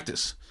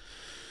malpractice.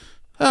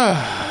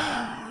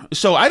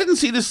 So I didn't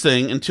see this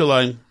thing until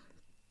I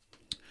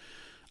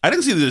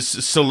didn't see this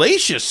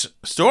salacious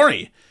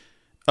story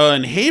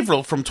in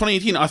Haverhill from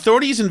 2018.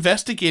 Authorities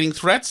investigating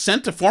threats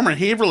sent to former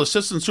Haverhill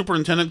Assistant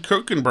Superintendent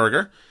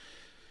Kuchenberger.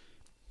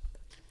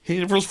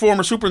 Haverhill's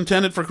former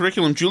superintendent for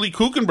curriculum, Julie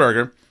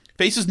Kuchenberger,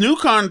 faces new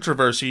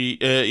controversy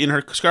in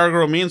her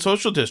Scarborough, Maine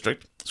school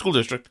district.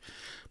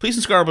 Police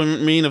in Scarborough,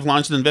 Maine have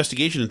launched an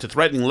investigation into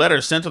threatening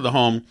letters sent to the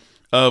home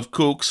of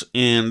Kooks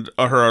and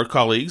her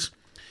colleagues.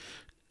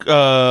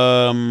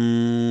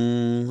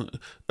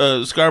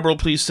 Scarborough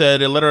police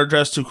said a letter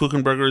addressed to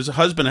Kuchenberger's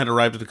husband had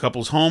arrived at the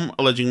couple's home,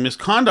 alleging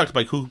misconduct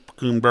by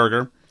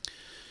Kuchenberger,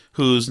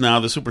 who's now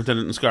the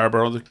superintendent in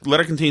Scarborough. The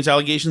letter contains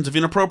allegations of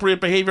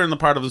inappropriate behavior on the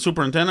part of the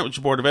superintendent, which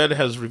the Board of Ed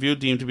has reviewed,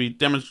 deemed to be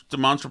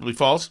demonstrably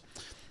false.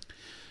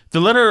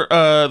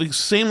 The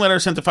same letter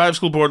sent to 5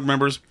 school board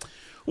members.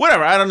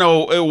 Whatever, I don't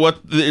know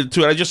what to it.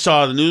 I just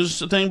saw the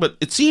news thing, but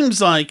it seems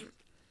like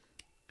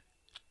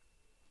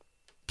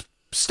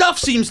stuff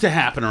seems to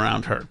happen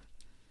around her.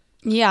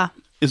 Yeah.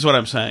 Is what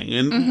I'm saying.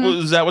 And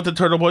is that what the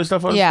Turtle Boy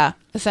stuff was? Yeah,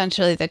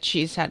 essentially that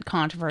she's had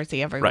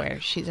controversy everywhere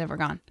she's ever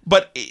gone.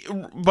 But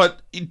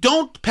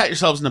don't pat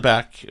yourselves in the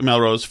back,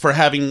 Melrose, for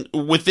having,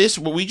 with this,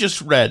 what we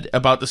just read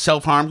about the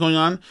self-harm going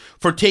on,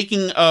 for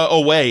taking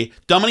away,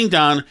 dumbing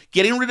down,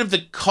 getting rid of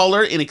the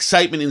color and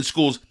excitement in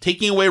schools,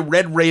 taking away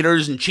Red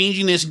Raiders and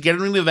changing this and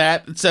getting rid of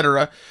that,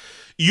 etc.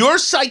 Your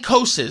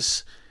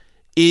psychosis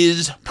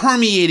is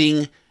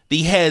permeating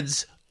the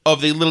heads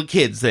of the little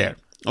kids there,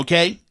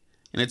 okay?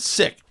 And it's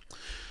sick.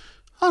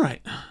 All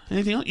right.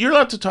 Anything else? You're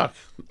allowed to talk.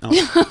 Okay,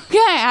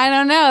 I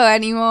don't know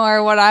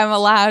anymore what I'm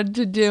allowed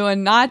to do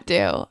and not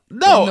do in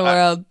the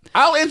world.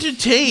 I'll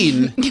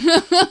entertain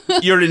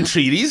your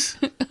entreaties.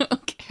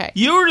 Okay.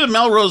 You're the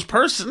Melrose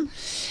person.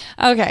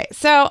 Okay,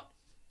 so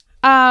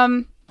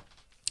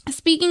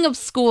speaking of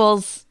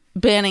schools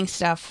banning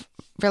stuff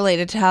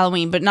related to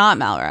Halloween, but not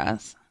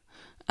Melrose,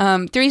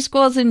 3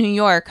 schools in New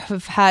York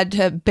have had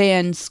to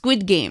ban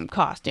Squid Game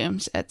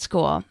costumes at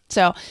school.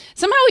 So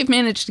somehow we've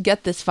managed to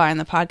get this far in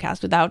the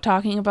podcast without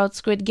talking about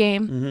Squid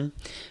Game. Mm-hmm.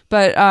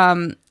 But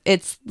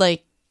it's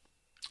like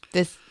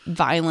this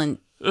violent...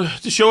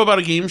 the show about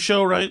a game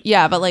show, right?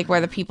 Yeah, but like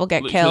where the people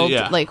get killed,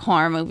 like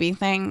horror movie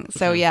thing.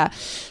 So yeah.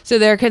 So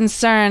they're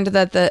concerned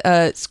that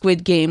the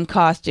Squid Game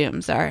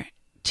costumes are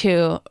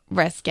too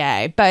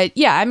risque. But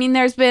yeah, I mean,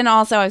 there's been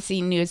also, I've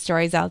seen news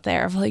stories out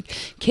there of like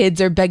kids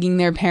are begging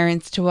their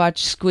parents to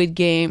watch Squid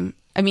Game.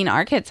 I mean,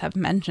 our kids have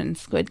mentioned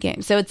Squid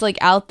Game, so it's like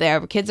out there,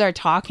 but kids are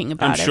talking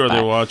about it. I'm sure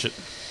they watch it.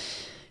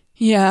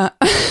 Yeah.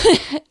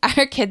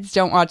 Our kids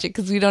don't watch it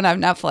because we don't have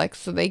Netflix,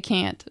 so they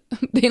can't.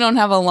 They don't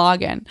have a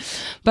login.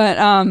 But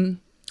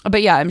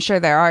yeah, I'm sure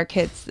there are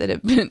kids that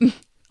have been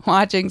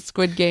watching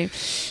Squid Game,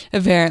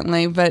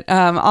 apparently. But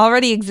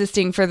already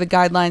existing for the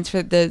guidelines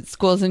for the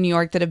schools in New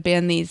York that have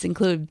banned these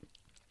include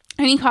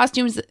any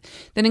costumes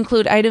that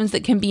include items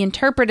that can be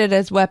interpreted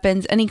as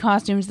weapons, any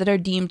costumes that are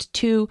deemed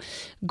too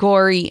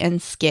gory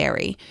and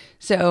scary.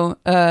 So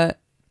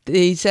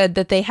they said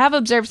that they have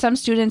observed some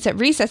students at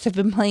recess have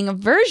been playing a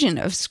version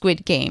of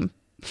Squid Game.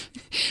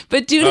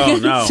 But due to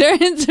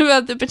concerns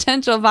about the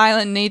potential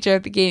violent nature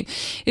of the game,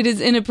 it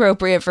is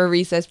inappropriate for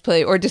recess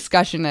play or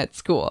discussion at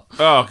school.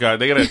 Oh, God.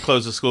 They got to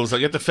close the schools.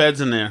 Get the feds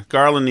in there.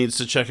 Garland needs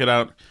to check it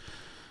out.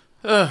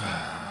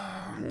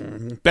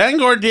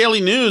 Bangor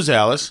Daily News,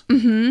 Alice.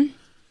 Mm-hmm.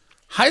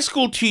 High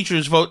school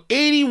teachers vote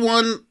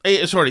 81...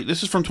 sorry,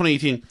 this is from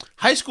 2018.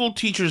 High school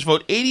teachers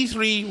vote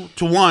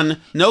 83-1,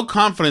 no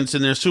confidence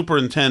in their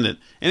superintendent.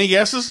 Any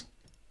guesses?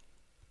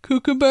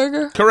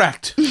 Kuchenberger?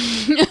 Correct.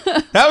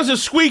 That was a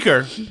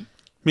squeaker.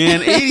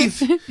 Man,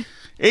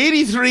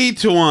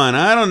 83-1.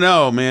 I don't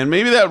know, man.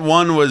 Maybe that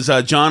one was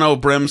John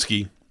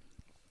Obremski.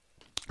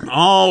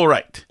 All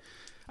right.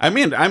 I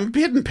mean, I'm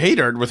hitting pay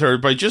dirt with her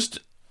by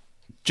just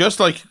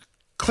like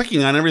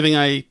clicking on everything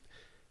I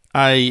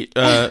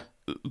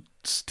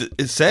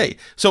say.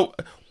 So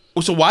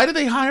why did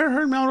they hire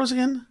her in Melrose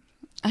again?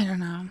 I don't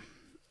know.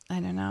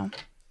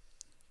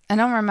 I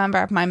don't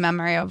remember if my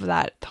memory of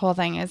that whole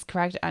thing is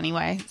correct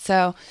anyway.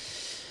 So,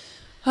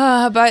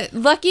 but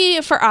lucky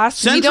for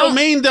us,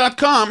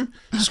 CentralMaine.com,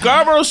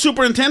 Scarborough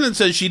superintendent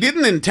says she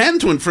didn't intend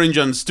to infringe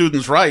on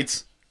students'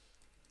 rights.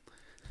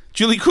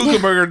 Julie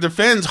Kuchenberger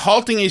defends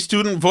halting a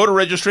student voter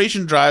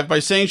registration drive by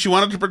saying she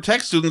wanted to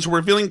protect students who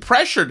were feeling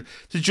pressured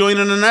to join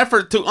in an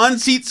effort to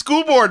unseat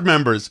school board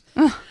members.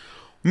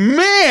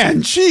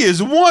 Man, she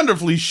is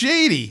wonderfully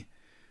shady.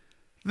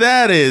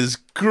 That is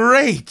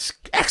great.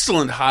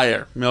 Excellent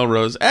hire,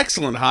 Melrose.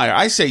 Excellent hire.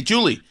 I say,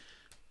 Julie,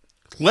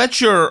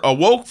 let your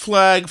woke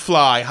flag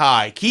fly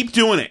high. Keep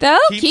doing it. They'll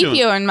keep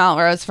you in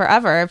Melrose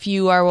forever if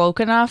you are woke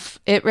enough.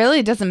 It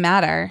really doesn't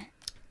matter.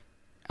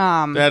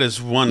 That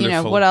is wonderful.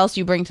 You know, what else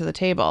you bring to the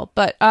table.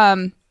 But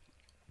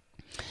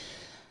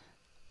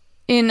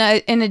in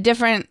a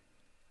different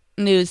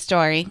news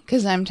story,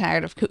 because I'm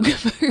tired of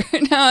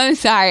Kuchenberger. No, I'm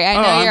sorry. I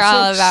know you're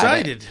all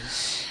about it.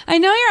 I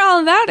know you're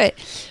all about it.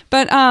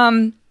 But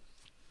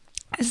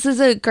this is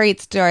a great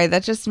story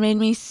that just made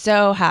me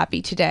so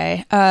happy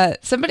today.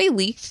 Somebody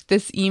leaked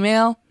this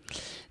email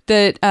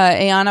that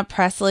Ayanna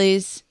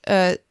Pressley's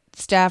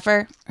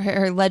staffer,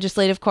 her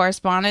legislative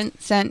correspondent,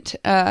 sent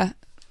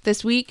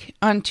this week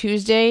on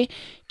Tuesday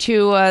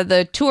to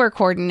the tour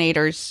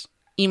coordinator's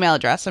email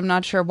address. I'm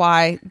not sure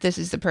why this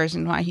is the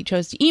person why he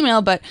chose to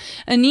email, but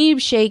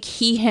Anib Sheikh,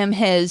 he, him,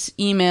 his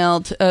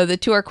emailed the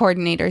tour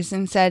coordinators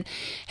and said,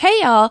 "Hey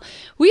y'all,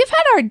 we've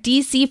had our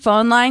DC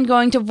phone line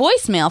going to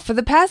voicemail for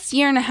the past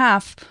year and a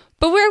half,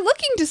 but we're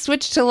looking to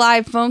switch to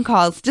live phone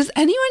calls. Does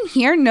anyone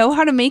here know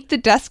how to make the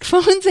desk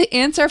phones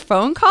answer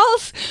phone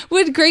calls?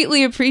 Would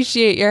greatly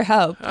appreciate your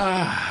help."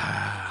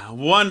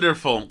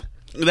 Wonderful.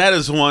 That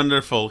is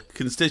wonderful.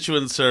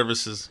 Constituent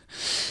services.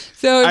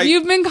 So if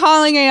you've been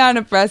calling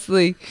Ayanna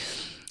Pressley,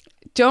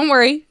 don't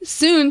worry.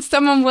 Soon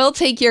someone will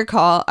take your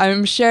call.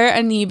 I'm sure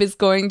Anib is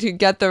going to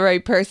get the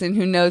right person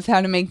who knows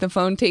how to make the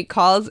phone take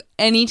calls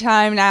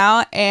anytime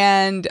now.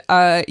 And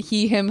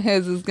he, him,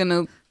 his is going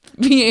to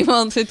be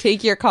able to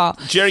take your call.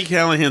 Jerry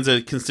Callahan's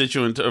a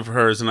constituent of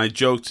hers, and I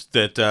joked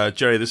that,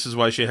 Jerry, this is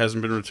why she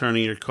hasn't been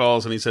returning your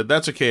calls. And he said,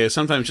 that's okay. I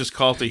sometimes just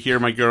call to hear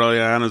my girl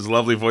Ayanna's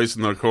lovely voice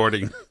in the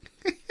recording.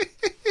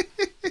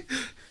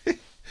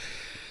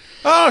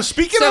 Oh,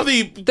 speaking of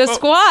the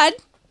squad.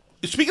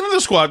 Speaking of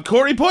the squad,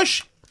 Cori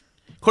Bush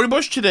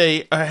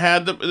today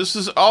had this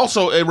is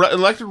also an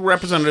elected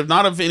representative,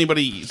 not of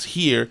anybody's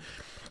here,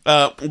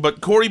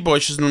 but Cori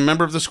Bush is a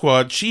member of the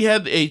squad. She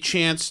had a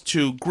chance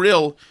to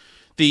grill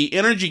the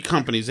energy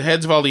companies, the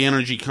heads of all the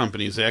energy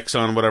companies,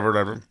 Exxon,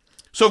 whatever.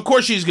 So, of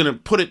course, she's going to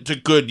put it to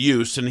good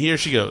use, and here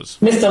she goes.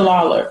 Mr.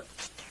 Lawler,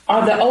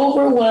 are the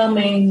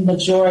overwhelming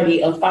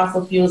majority of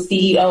fossil fuel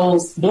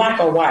CEOs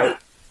black or white?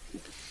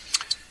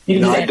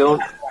 No,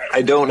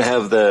 I don't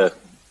have the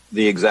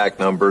exact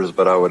numbers,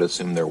 but I would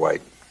assume they're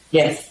white.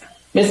 Yes.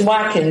 Ms.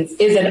 Watkins,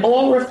 is an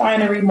oil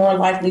refinery more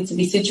likely to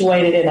be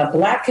situated in a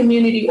black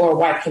community or a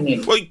white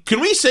community? Well, can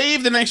we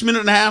save the next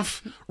minute and a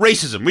half?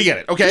 Racism. We get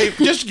it, okay?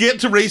 Just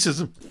get to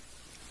racism.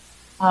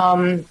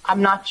 I'm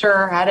not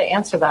sure how to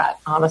answer that,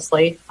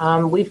 honestly.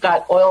 We've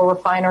got oil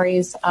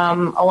refineries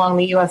along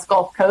the U.S.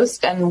 Gulf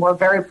Coast, and we're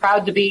very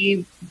proud to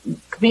be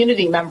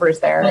community members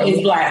there.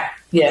 It's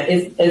black. Yeah,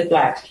 it's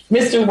black.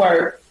 Mr.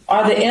 Wirt,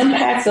 are the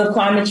impacts of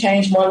climate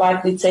change more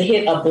likely to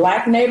hit a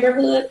black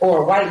neighborhood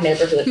or a white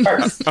neighborhood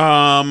first?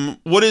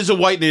 What is a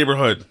white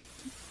neighborhood?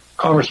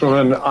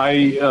 Congresswoman,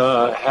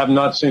 I have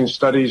not seen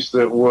studies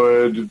that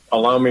would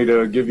allow me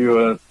to give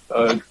you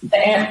The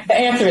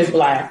answer is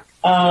black.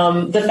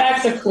 The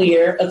facts are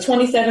clear. A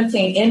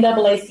 2017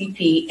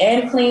 NAACP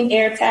and Clean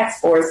Air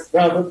Task Force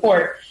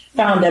report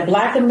found that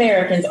black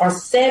Americans are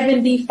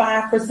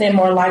 75%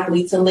 more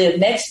likely to live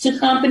next to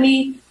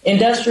company,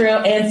 industrial,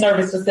 and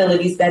service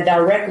facilities that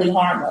directly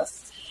harm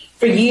us.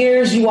 For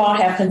years, you all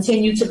have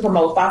continued to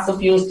promote fossil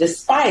fuels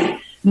despite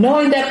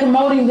knowing that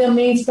promoting them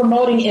means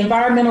promoting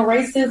environmental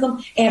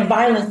racism and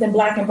violence in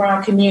black and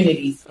brown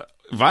communities.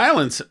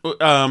 Violence.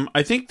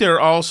 I think they're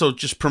also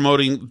just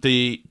promoting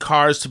the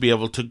cars to be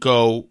able to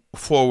go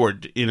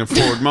forward in a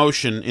forward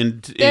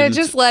motion. They're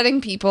just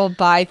letting people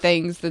buy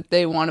things that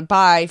they want to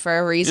buy for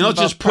a reasonable price.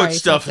 You don't just put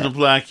stuff in the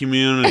black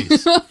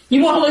communities.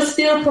 You all are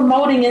still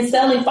promoting and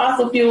selling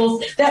fossil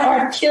fuels that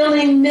are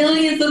killing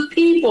millions of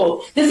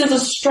people. This is a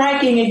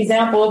striking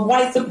example of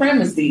white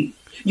supremacy.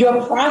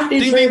 Your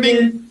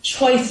profit-driven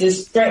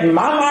choices threaten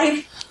my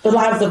life, the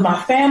lives of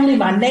my family,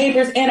 my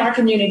neighbors, and our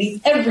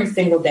communities every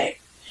single day.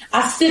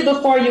 I sit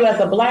before you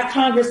as a black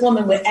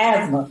congresswoman with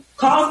asthma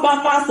caused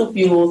by fossil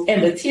fuels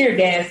and the tear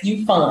gas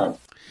you fund.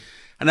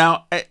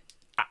 Now,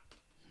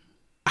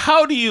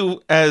 how do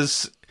you,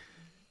 as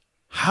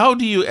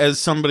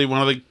somebody,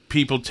 one of the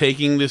people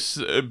taking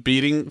this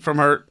beating from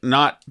her,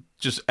 not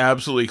just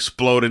absolutely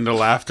explode into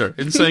laughter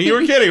and say, "You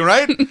were kidding,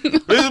 right?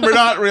 We're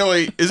not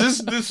really.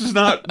 This is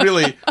not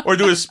really," or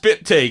do a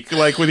spit take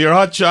like with your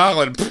hot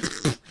chocolate.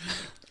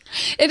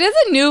 It is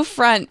a new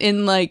front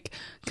in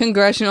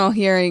congressional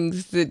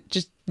hearings that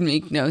just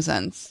make no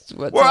sense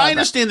whatsoever. Well, I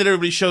understand that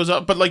everybody shows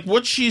up, but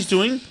what she's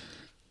doing,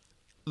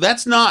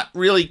 that's not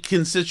really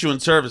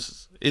constituent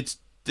services. It's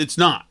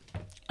not.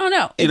 Oh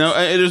no.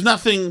 There's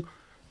nothing.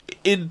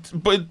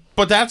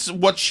 But that's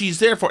what she's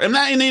there for. And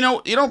Matt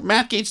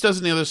Gaetz does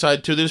on the other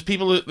side too. There's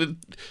people that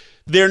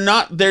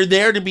they're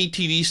there to be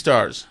TV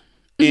stars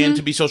and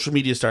to be social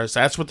media stars.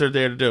 That's what they're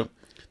there to do.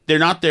 They're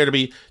not there to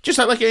be just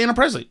like Ayanna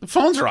Pressley. The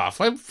phones are off.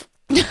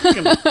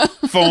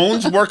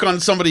 Phones work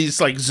on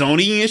somebody's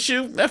zoning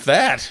issue. F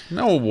that.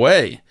 No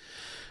way.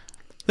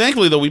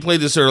 Thankfully, though, we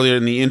played this earlier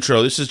in the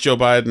intro. This is Joe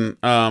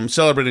Biden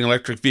celebrating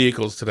electric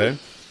vehicles today.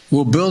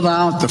 We'll build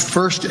out the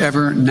first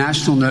ever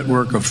national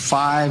network of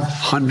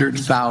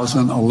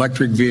 500,000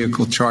 electric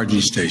vehicle charging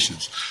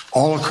stations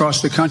all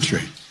across the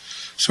country.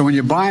 So when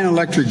you buy an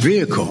electric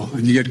vehicle,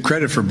 and you get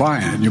credit for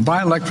buying it, you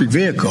buy an electric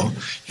vehicle,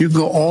 you can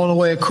go all the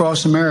way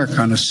across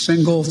America on a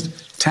single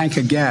tank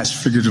of gas,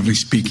 figuratively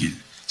speaking.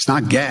 It's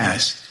not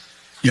gas.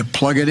 You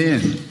plug it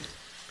in.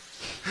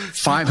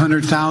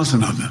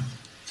 500,000 of them.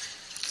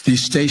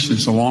 These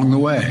stations along the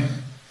way.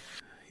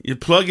 You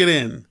plug it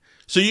in.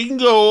 So you can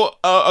go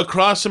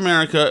across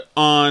America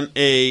on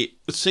a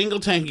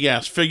single tank of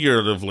gas,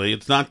 figuratively.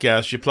 It's not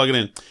gas. You plug it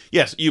in.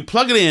 Yes, you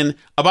plug it in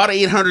about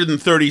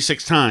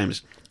 836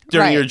 times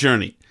during your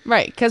journey.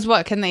 Right, because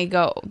what can they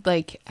go?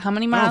 Like, how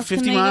many miles?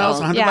 50 can they miles,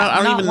 go? 100 miles.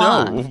 I don't even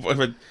know.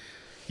 But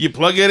you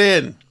plug it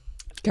in.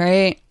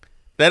 Great.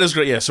 That is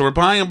great. Yeah, so we're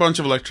buying a bunch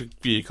of electric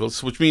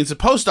vehicles, which means the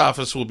post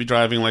office will be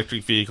driving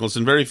electric vehicles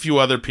and very few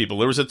other people.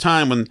 There was a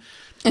time when...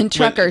 And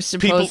truckers,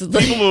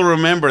 supposedly. People will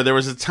remember there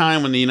was a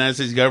time when the United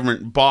States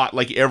government bought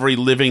like every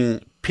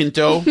living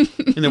Pinto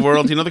in the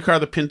world. Do you know the car,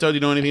 the Pinto? Do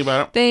you know anything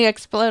about it? They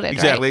exploded,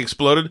 Exactly, right?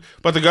 exploded.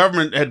 But the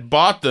government had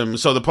bought them,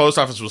 so the post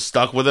office was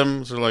stuck with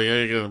them. So like,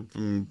 hey, get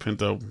a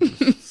Pinto.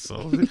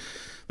 So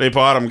they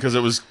bought them because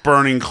it was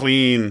burning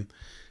clean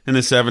in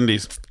the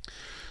 70s.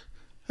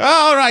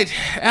 All right,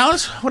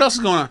 Alice, what else is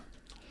going on?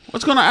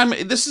 What's going on?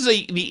 This is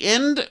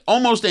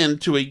almost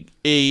end to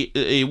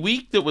a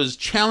week that was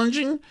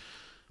challenging,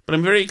 but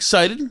I'm very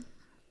excited.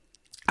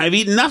 I've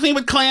eaten nothing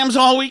but clams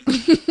all week.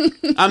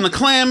 I'm the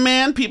clam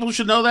man. People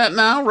should know that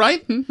now,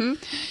 right?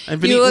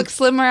 Mm-hmm. You look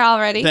slimmer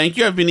already. Thank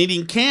you. I've been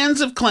eating cans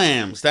of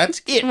clams.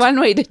 That's it. One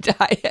way to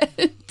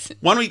diet.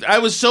 1 week. I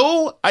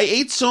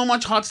ate so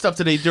much hot stuff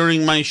today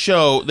during my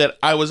show that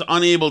I was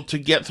unable to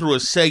get through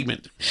a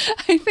segment.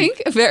 I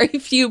think very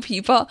few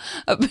people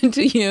up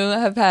until you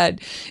have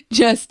had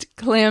just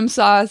clam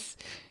sauce,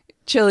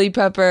 chili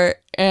pepper,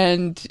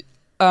 and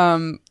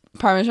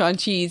Parmesan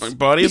cheese. My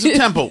body is a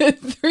temple.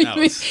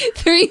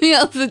 three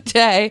meals a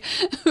day.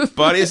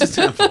 Body is a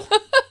temple.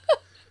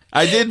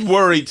 I did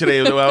worry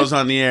today while I was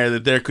on the air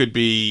that there could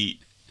be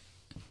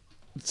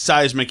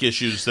seismic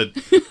issues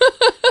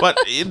but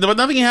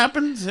nothing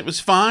happened. It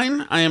was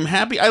fine. I am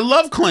happy. I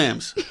love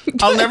clams.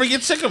 I'll never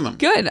get sick of them.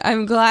 Good.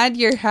 I'm glad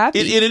you're happy.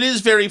 It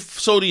is very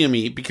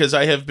sodium-y because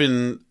I have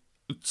been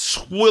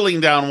swilling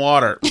down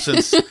water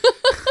since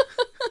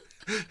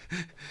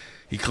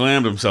he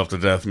clammed himself to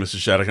death, Mr.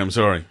 Shattuck. I'm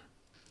sorry.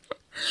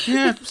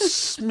 Yeah,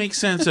 makes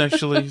sense,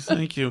 actually.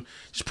 Thank you.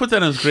 Just put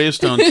that on his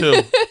gravestone,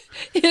 too.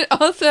 It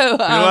also...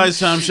 realize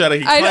Tom Shattuck,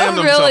 he I clammed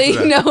don't himself really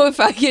to death. know if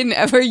I can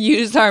ever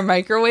use our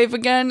microwave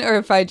again or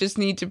if I just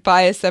need to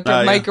buy a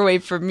separate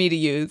microwave for me to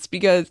use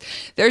because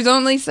there's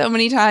only so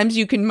many times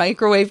you can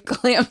microwave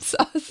clam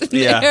sauce in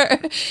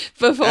there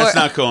before... That's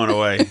not going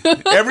away.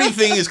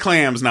 Everything is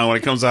clams now when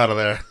it comes out of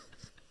there.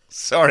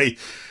 Sorry.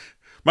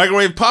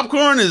 Microwave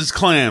popcorn is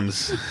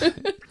clams.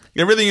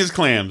 Everything is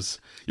clams.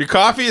 Your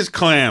coffee is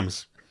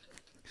clams.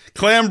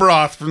 Clam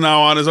broth from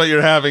now on is what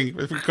you're having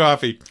for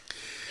coffee.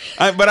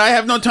 But I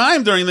have no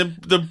time during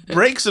the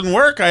breaks and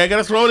work. I got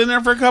to throw it in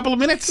there for a couple of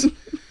minutes.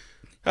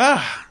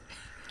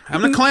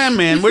 I'm the clam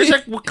man. Where's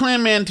our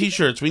clam man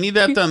t-shirts? We need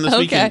that done this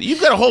weekend.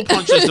 You've got a whole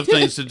punch list of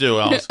things to do,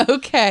 Alice.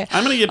 Okay.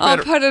 I'm going to get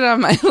better. I'll put it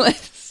on my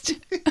list.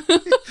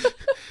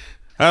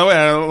 Oh,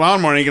 well,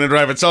 lawnmower ain't going to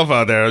drive itself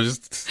out there. I was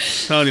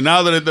just telling you,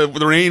 now that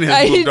the rain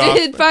has moved off. I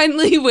did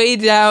finally weigh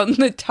down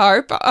the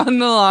tarp on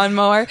the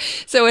lawnmower,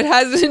 so it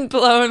hasn't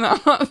blown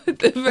off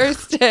the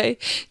first day.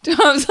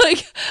 Tom's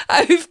like,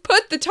 I've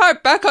put the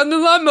tarp back on the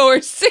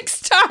lawnmower 6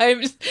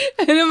 times.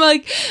 And I'm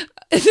like,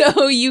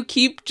 so you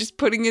keep just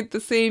putting it the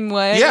same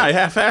way? Yeah, I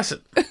half-ass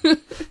it.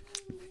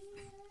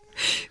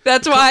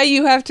 That's why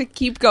you have to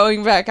keep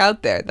going back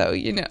out there, though,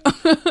 you know.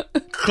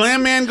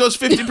 Clam man goes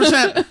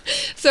 50%.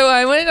 So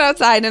I went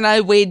outside and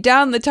I weighed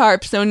down the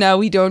tarp, so now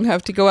we don't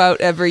have to go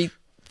out every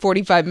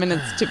 45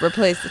 minutes to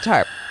replace the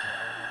tarp.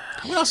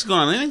 What else is going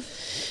on? Anything?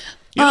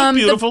 You look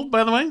beautiful,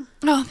 by the way.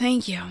 Oh,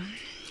 thank you.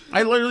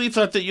 I literally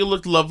thought that you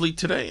looked lovely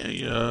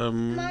today.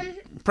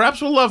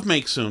 Perhaps we'll love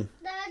make soon.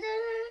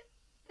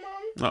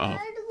 Uh-oh.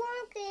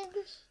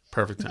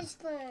 Perfect time.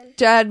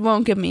 Dad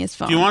won't give me his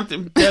phone. Do you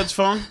want Dad's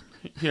phone?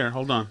 Here,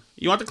 hold on.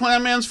 You want the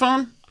clam man's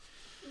phone?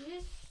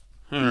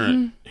 Mm-hmm. All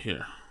right,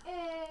 here.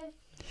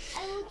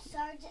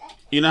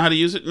 You know how to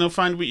use it?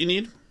 Find what you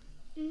need?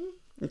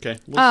 Mm-hmm. Okay,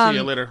 we'll see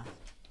you later.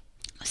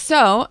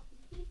 So,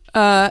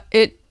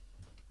 it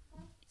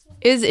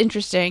is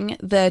interesting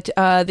that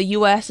the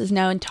U.S. is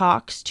now in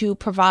talks to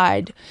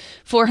provide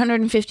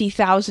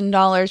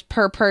 $450,000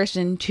 per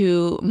person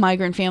to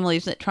migrant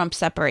families that Trump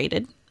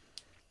separated.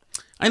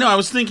 I know. I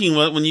was thinking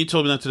when you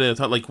told me that today, I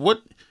thought, like,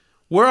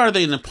 where are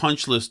they in the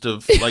punch list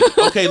of, like,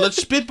 okay, let's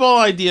spitball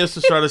ideas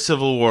to start a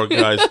civil war,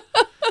 guys.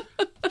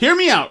 Hear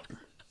me out.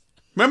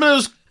 Remember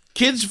those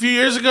kids a few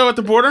years ago at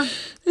the border?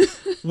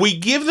 We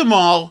give them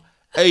all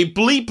a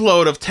bleep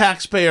load of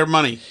taxpayer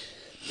money.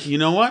 You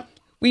know what?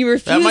 We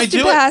refuse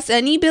to pass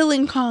any bill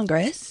in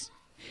Congress.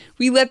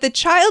 We let the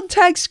child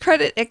tax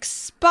credit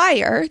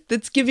expire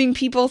that's giving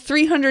people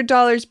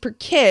 $300 per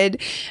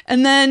kid,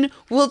 and then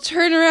we'll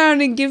turn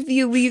around and give the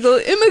illegal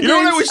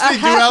immigrants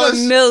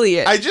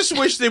 $500,000. I just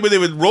wish they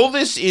would roll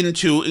this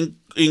into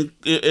in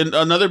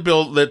another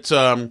bill that's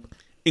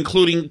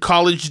including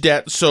college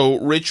debt, so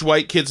rich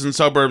white kids in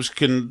suburbs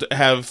can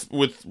have,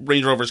 with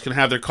Range Rovers, can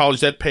have their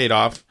college debt paid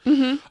off,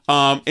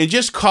 and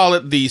just call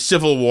it the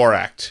Civil War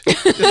Act.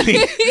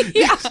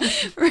 Yeah,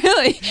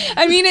 really.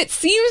 I mean, it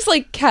seems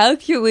like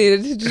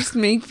calculated to just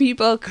make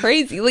people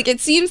crazy. Like,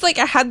 it seems like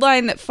a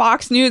headline that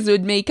Fox News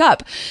would make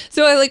up.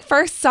 So I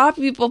first saw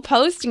people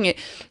posting it,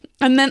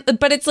 and then,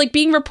 but it's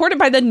being reported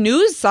by the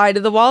news side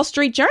of the Wall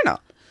Street Journal.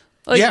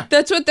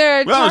 That's what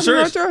they're talking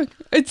about.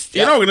 We're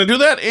going to do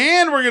that,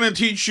 and we're going to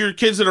teach your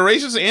kids that are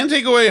racist, and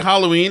take away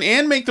Halloween,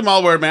 and make them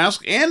all wear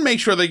masks, and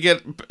make sure they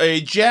get a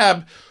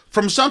jab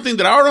from something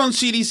that our own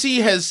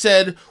CDC has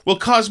said will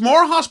cause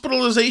more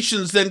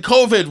hospitalizations than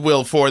COVID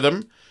will for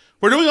them.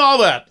 We're doing all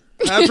that.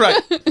 That's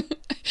right.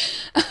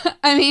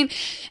 I mean,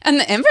 and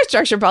the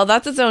infrastructure bill,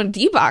 that's its own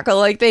debacle.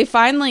 Like, they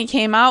finally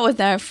came out with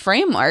a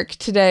framework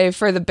today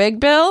for the big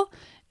bill,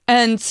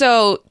 and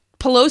so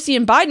Pelosi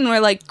and Biden were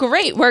like,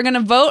 great, we're going to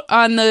vote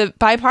on the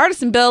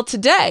bipartisan bill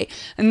today.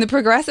 And the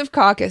Progressive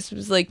Caucus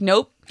was like,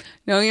 nope,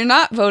 no, you're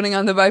not voting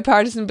on the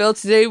bipartisan bill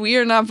today. We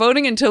are not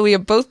voting until we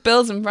have both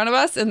bills in front of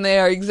us, and they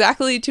are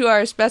exactly to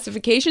our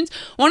specifications.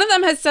 One of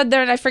them has said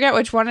there, and I forget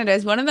which one it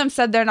is, one of them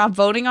said they're not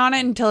voting on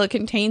it until it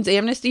contains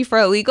amnesty for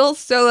illegals.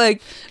 So,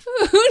 like,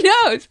 who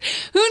knows?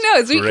 Who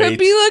knows? We could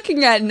be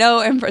looking at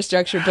no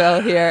infrastructure bill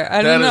here.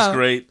 I don't know. That is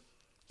great.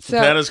 So,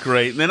 that is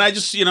great. And then I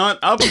just, you know what?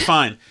 I'll be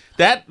fine.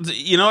 That,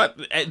 you know what?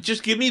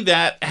 Just give me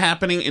that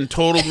happening in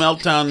total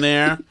meltdown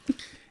there.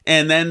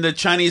 And then the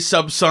Chinese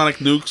subsonic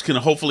nukes can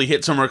hopefully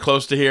hit somewhere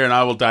close to here, and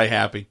I will die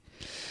happy.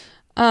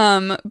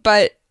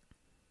 But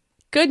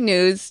good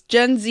news,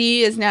 Gen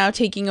Z is now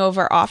taking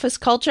over office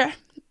culture.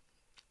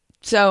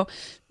 So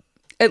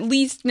at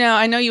least now,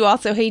 I know you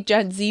also hate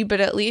Gen Z,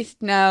 but at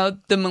least now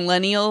the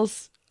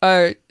millennials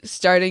are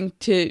starting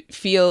to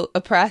feel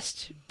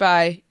oppressed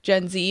by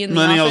Gen Z in the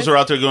Millennials office. are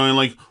out there going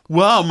like,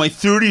 wow, my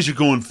 30s are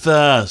going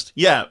fast.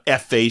 Yeah,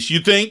 F-face, you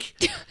think?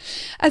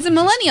 As a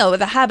millennial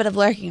with a habit of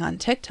lurking on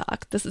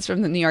TikTok, this is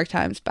from the New York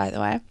Times, by the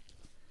way,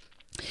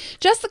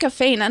 Jessica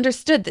Fain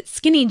understood that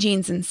skinny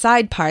jeans and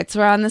side parts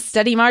were on the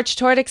steady march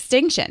toward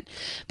extinction.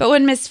 But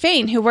when Miss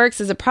Fain, who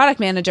works as a product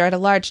manager at a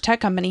large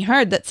tech company,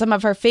 heard that some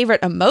of her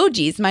favorite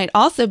emojis might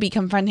also be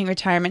confronting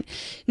retirement,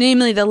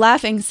 namely the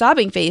laughing,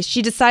 sobbing face,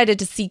 she decided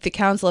to seek the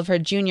counsel of her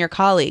junior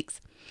colleagues.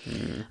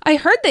 I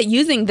heard that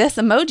using this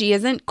emoji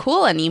isn't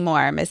cool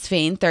anymore, Miss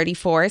Fain,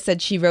 34,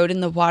 said she wrote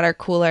in the water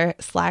cooler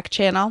Slack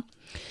channel.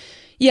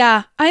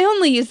 Yeah, I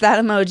only use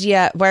that emoji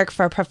at work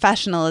for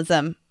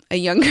professionalism, a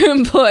younger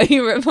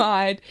employee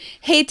replied.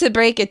 Hate to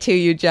break it to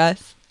you,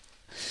 Jess.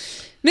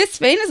 Miss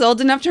Fain is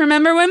old enough to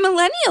remember when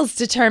millennials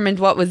determined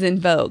what was in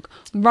vogue.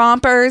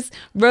 Rompers,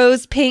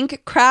 rose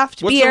pink,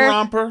 craft beer. What's a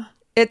romper?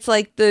 It's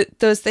like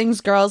those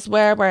things girls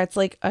wear where it's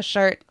like a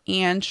shirt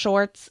and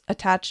shorts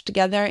attached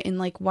together in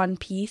like one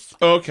piece.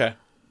 Oh, okay.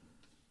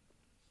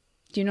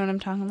 Do you know what I'm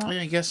talking about?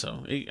 I guess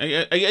so.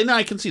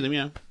 I can see them,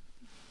 yeah.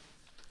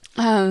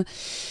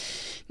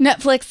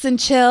 Netflix and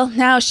chill.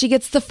 Now she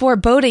gets the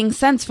foreboding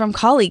sense from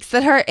colleagues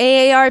that her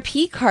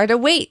AARP card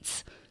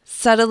awaits.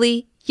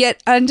 Subtly,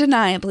 yet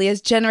undeniably,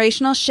 as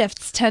generational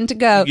shifts tend to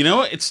go. You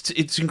know,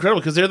 it's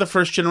incredible because they're the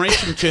first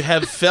generation to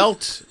have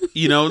felt,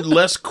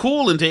 less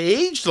cool and to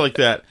aged like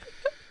that.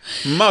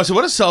 So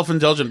what a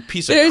self-indulgent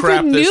piece of crap this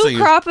thing is. There's a new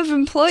crop of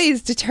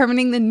employees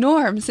determining the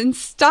norms and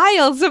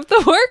styles of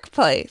the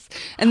workplace.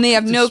 And they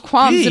have no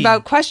qualms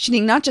about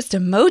questioning not just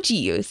emoji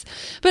use,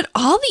 but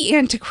all the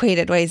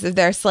antiquated ways of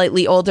their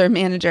slightly older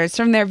managers,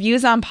 from their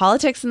views on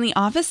politics in the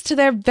office to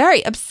their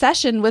very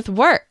obsession with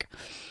work.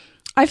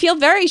 I feel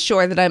very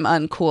sure that I'm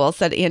uncool,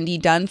 said Andy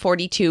Dunn,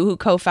 42, who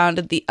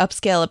co-founded the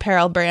upscale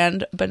apparel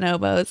brand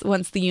Bonobos,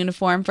 once the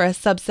uniform for a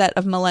subset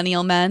of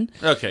millennial men.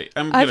 Okay,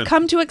 I've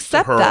come to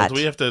accept that. Do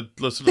we have to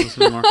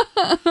listen more?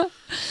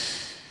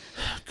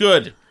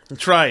 Good.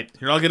 That's right.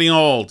 You're all getting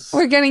old.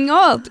 We're getting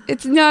old.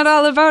 It's not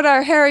all about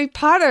our Harry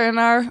Potter and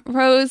our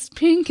rose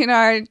pink and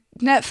our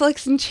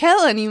Netflix and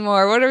chill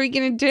anymore. What are we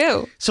going to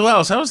do? So,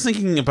 Alice, I was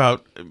thinking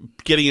about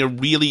getting a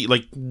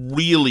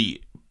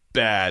really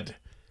bad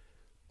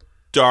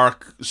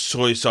dark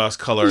soy sauce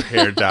colored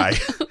hair dye.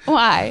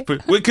 Why?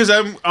 Because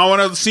I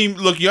want to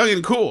look young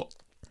and cool.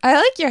 I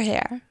like your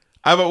hair.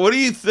 But what do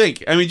you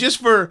think? I mean, just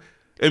for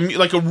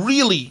like a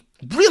really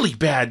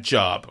bad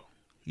job.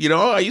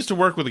 I used to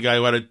work with a guy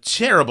who had a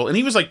terrible, and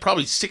he was like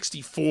probably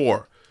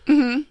 64.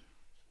 Mm-hmm.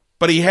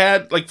 But he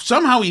had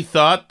somehow he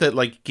thought that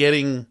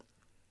getting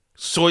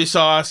soy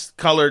sauce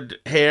colored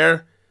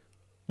hair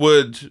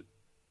would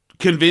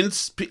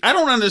convince. I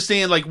don't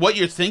understand what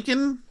you're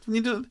thinking when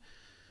you do.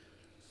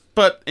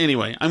 But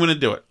anyway, I'm going to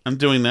do it. I'm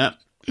doing that.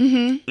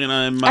 Mm-hmm.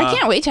 And I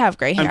can't wait to have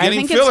gray hair. I'm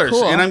getting fillers, it's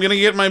cool. And I'm going to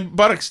get my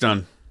buttocks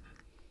done.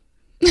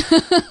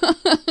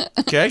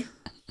 Okay?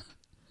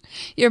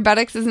 Your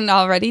buttocks isn't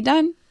already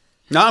done?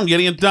 No, I'm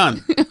getting it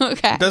done.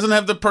 Okay. It doesn't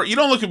have the you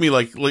don't look at me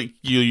like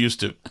you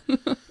used to.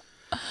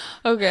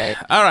 Okay.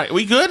 All right.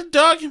 We good,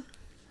 Doug? We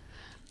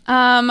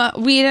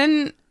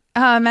didn't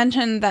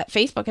mention that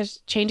Facebook is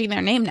changing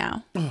their name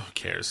now. Oh, who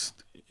cares?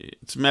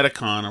 It's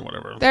Metacon or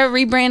whatever. They're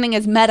rebranding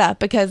as Meta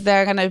because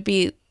they're going to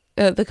be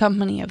the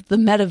company of the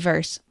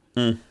metaverse.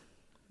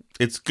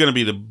 It's going to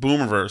be the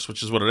Boomerverse,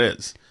 which is what it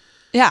is.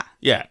 Yeah.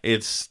 Yeah.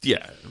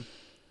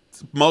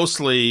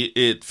 Mostly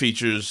it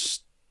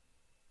features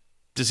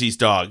deceased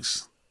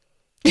dogs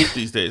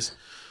these days,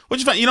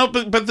 which is fine.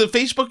 But the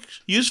Facebook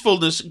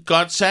usefulness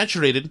got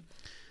saturated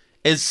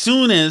as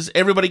soon as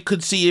everybody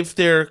could see if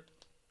their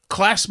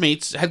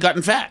classmates had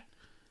gotten fat.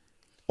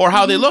 Or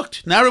how they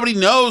looked. Now everybody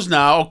knows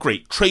now, oh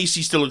great,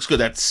 Tracy still looks good.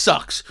 That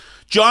sucks.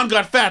 John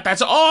got fat.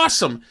 That's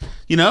awesome.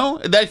 You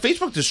know, that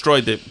Facebook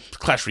destroyed the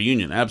Clash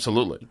reunion.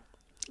 Absolutely.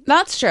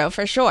 That's true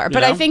for sure.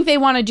 But I think they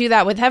want to do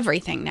that with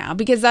everything now,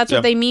 because that's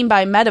what they mean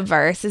by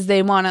metaverse is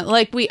they want to,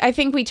 like, I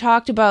think we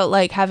talked about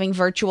like having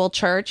virtual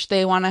church.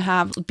 They want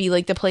to be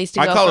like the place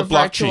to go for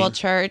virtual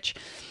church.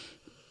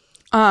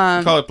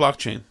 Call it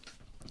blockchain.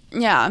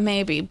 Yeah,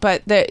 maybe.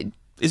 But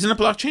isn't it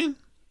blockchain?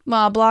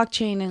 Well,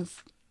 blockchain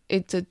is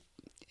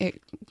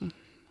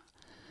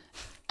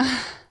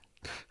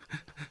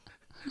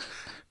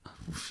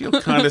feel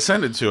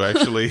condescended to,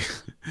 actually.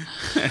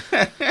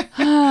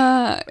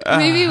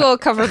 Maybe we'll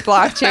cover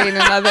blockchain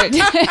another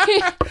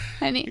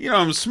day. You know,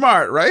 I'm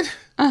smart, right?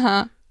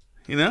 Uh-huh.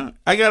 You know,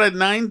 I got a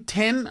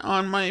 9.10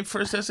 on my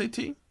first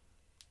SAT.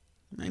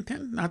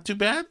 9.10, not too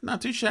bad,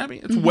 not too shabby.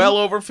 It's well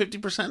over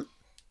 50%.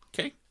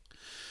 Okay.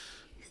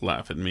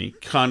 Laugh at me,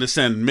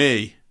 condescend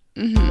me.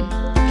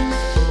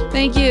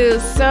 Thank you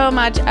so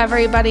much,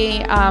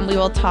 everybody. We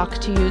will talk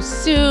to you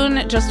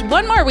soon. Just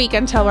one more week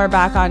until we're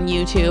back on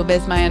YouTube,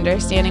 is my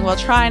understanding. We'll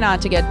try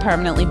not to get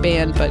permanently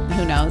banned, but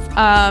who knows.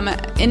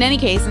 In any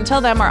case,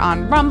 until then, we're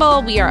on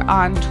Rumble. We are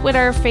on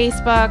Twitter,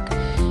 Facebook,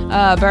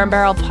 Burn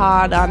Barrel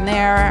Pod on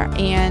there,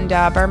 and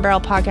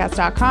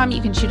burnbarrelpodcast.com.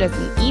 You can shoot us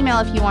an email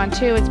if you want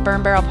to. It's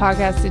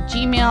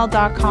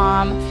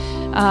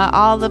burnbarrelpodcast@gmail.com.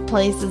 All the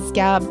places,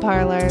 Gab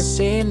Parlor.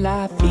 C'est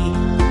la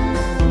vie.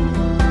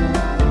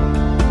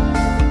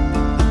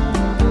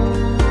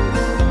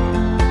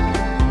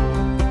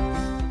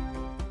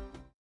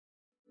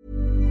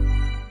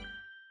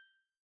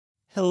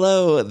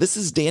 Hello, this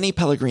is Danny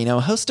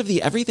Pellegrino, host of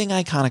the Everything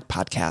Iconic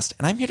podcast,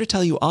 and I'm here to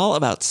tell you all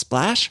about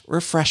Splash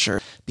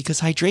Refresher, because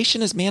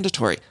hydration is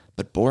mandatory,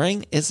 but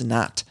boring is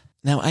not.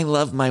 Now, I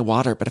love my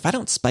water, but if I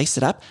don't spice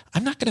it up,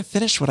 I'm not going to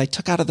finish what I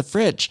took out of the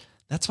fridge.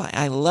 That's why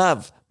I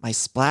love my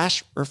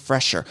Splash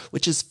Refresher,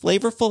 which is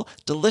flavorful,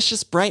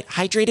 delicious, bright,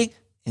 hydrating,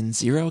 and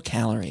 0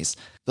 calories.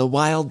 The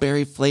wild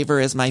berry flavor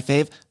is my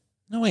fave.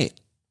 No,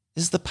 wait,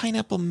 is the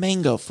pineapple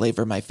mango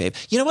flavor my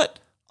fave? You know what?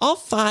 All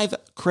 5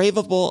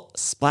 craveable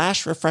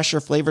Splash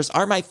Refresher flavors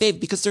are my fave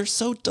because they're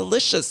so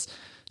delicious.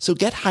 So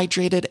get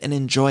hydrated and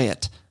enjoy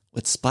it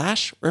with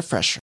Splash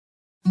Refresher.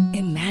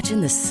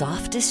 Imagine the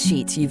softest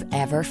sheets you've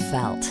ever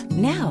felt.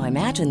 Now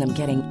imagine them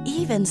getting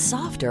even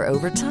softer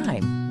over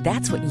time.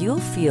 That's what you'll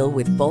feel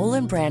with Boll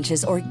 &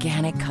 Branch's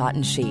organic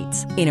cotton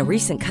sheets. In a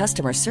recent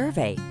customer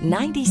survey,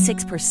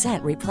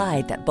 96%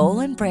 replied that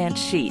Boll & Branch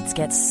sheets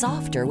get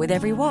softer with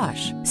every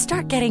wash.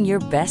 Start getting your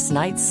best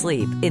night's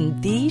sleep in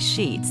these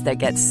sheets that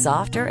get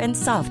softer and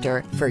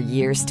softer for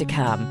years to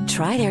come.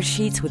 Try their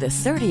sheets with a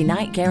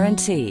 30-night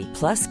guarantee.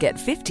 Plus, get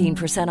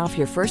 15% off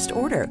your first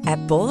order at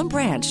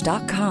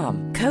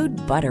bollandbranch.com. Code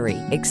BUTTERY.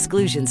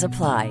 Exclusions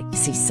apply.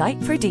 See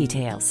site for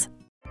details.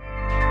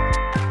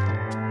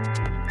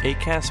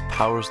 Acast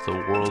powers the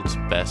world's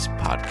best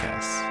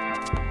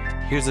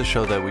podcasts. Here's a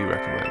show that we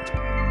recommend.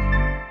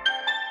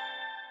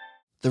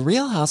 The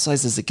Real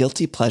Housewives is a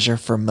guilty pleasure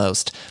for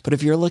most, but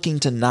if you're looking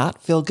to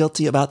not feel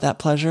guilty about that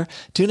pleasure,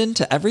 tune in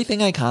to Everything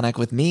Iconic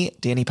with me,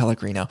 Danny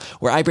Pellegrino,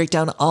 where I break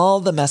down all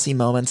the messy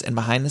moments and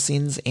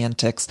behind-the-scenes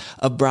antics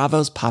of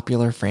Bravo's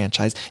popular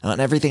franchise. And on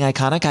Everything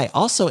Iconic, I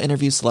also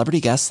interview celebrity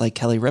guests like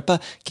Kelly Ripa,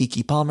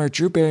 Keke Palmer,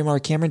 Drew Barrymore,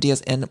 Cameron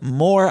Diaz, and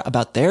more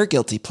about their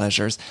guilty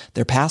pleasures,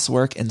 their past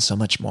work, and so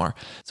much more.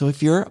 So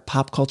if you're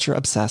pop culture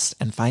obsessed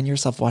and find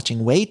yourself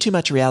watching way too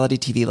much reality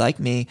TV like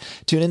me,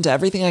 tune in to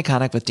Everything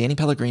Iconic with Danny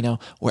Pellegrino,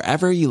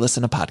 wherever you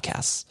listen to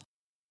podcasts.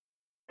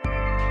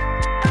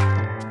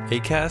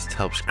 Acast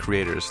helps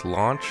creators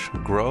launch,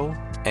 grow,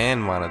 and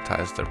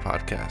monetize their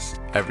podcasts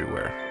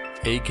everywhere.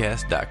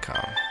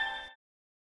 Acast.com.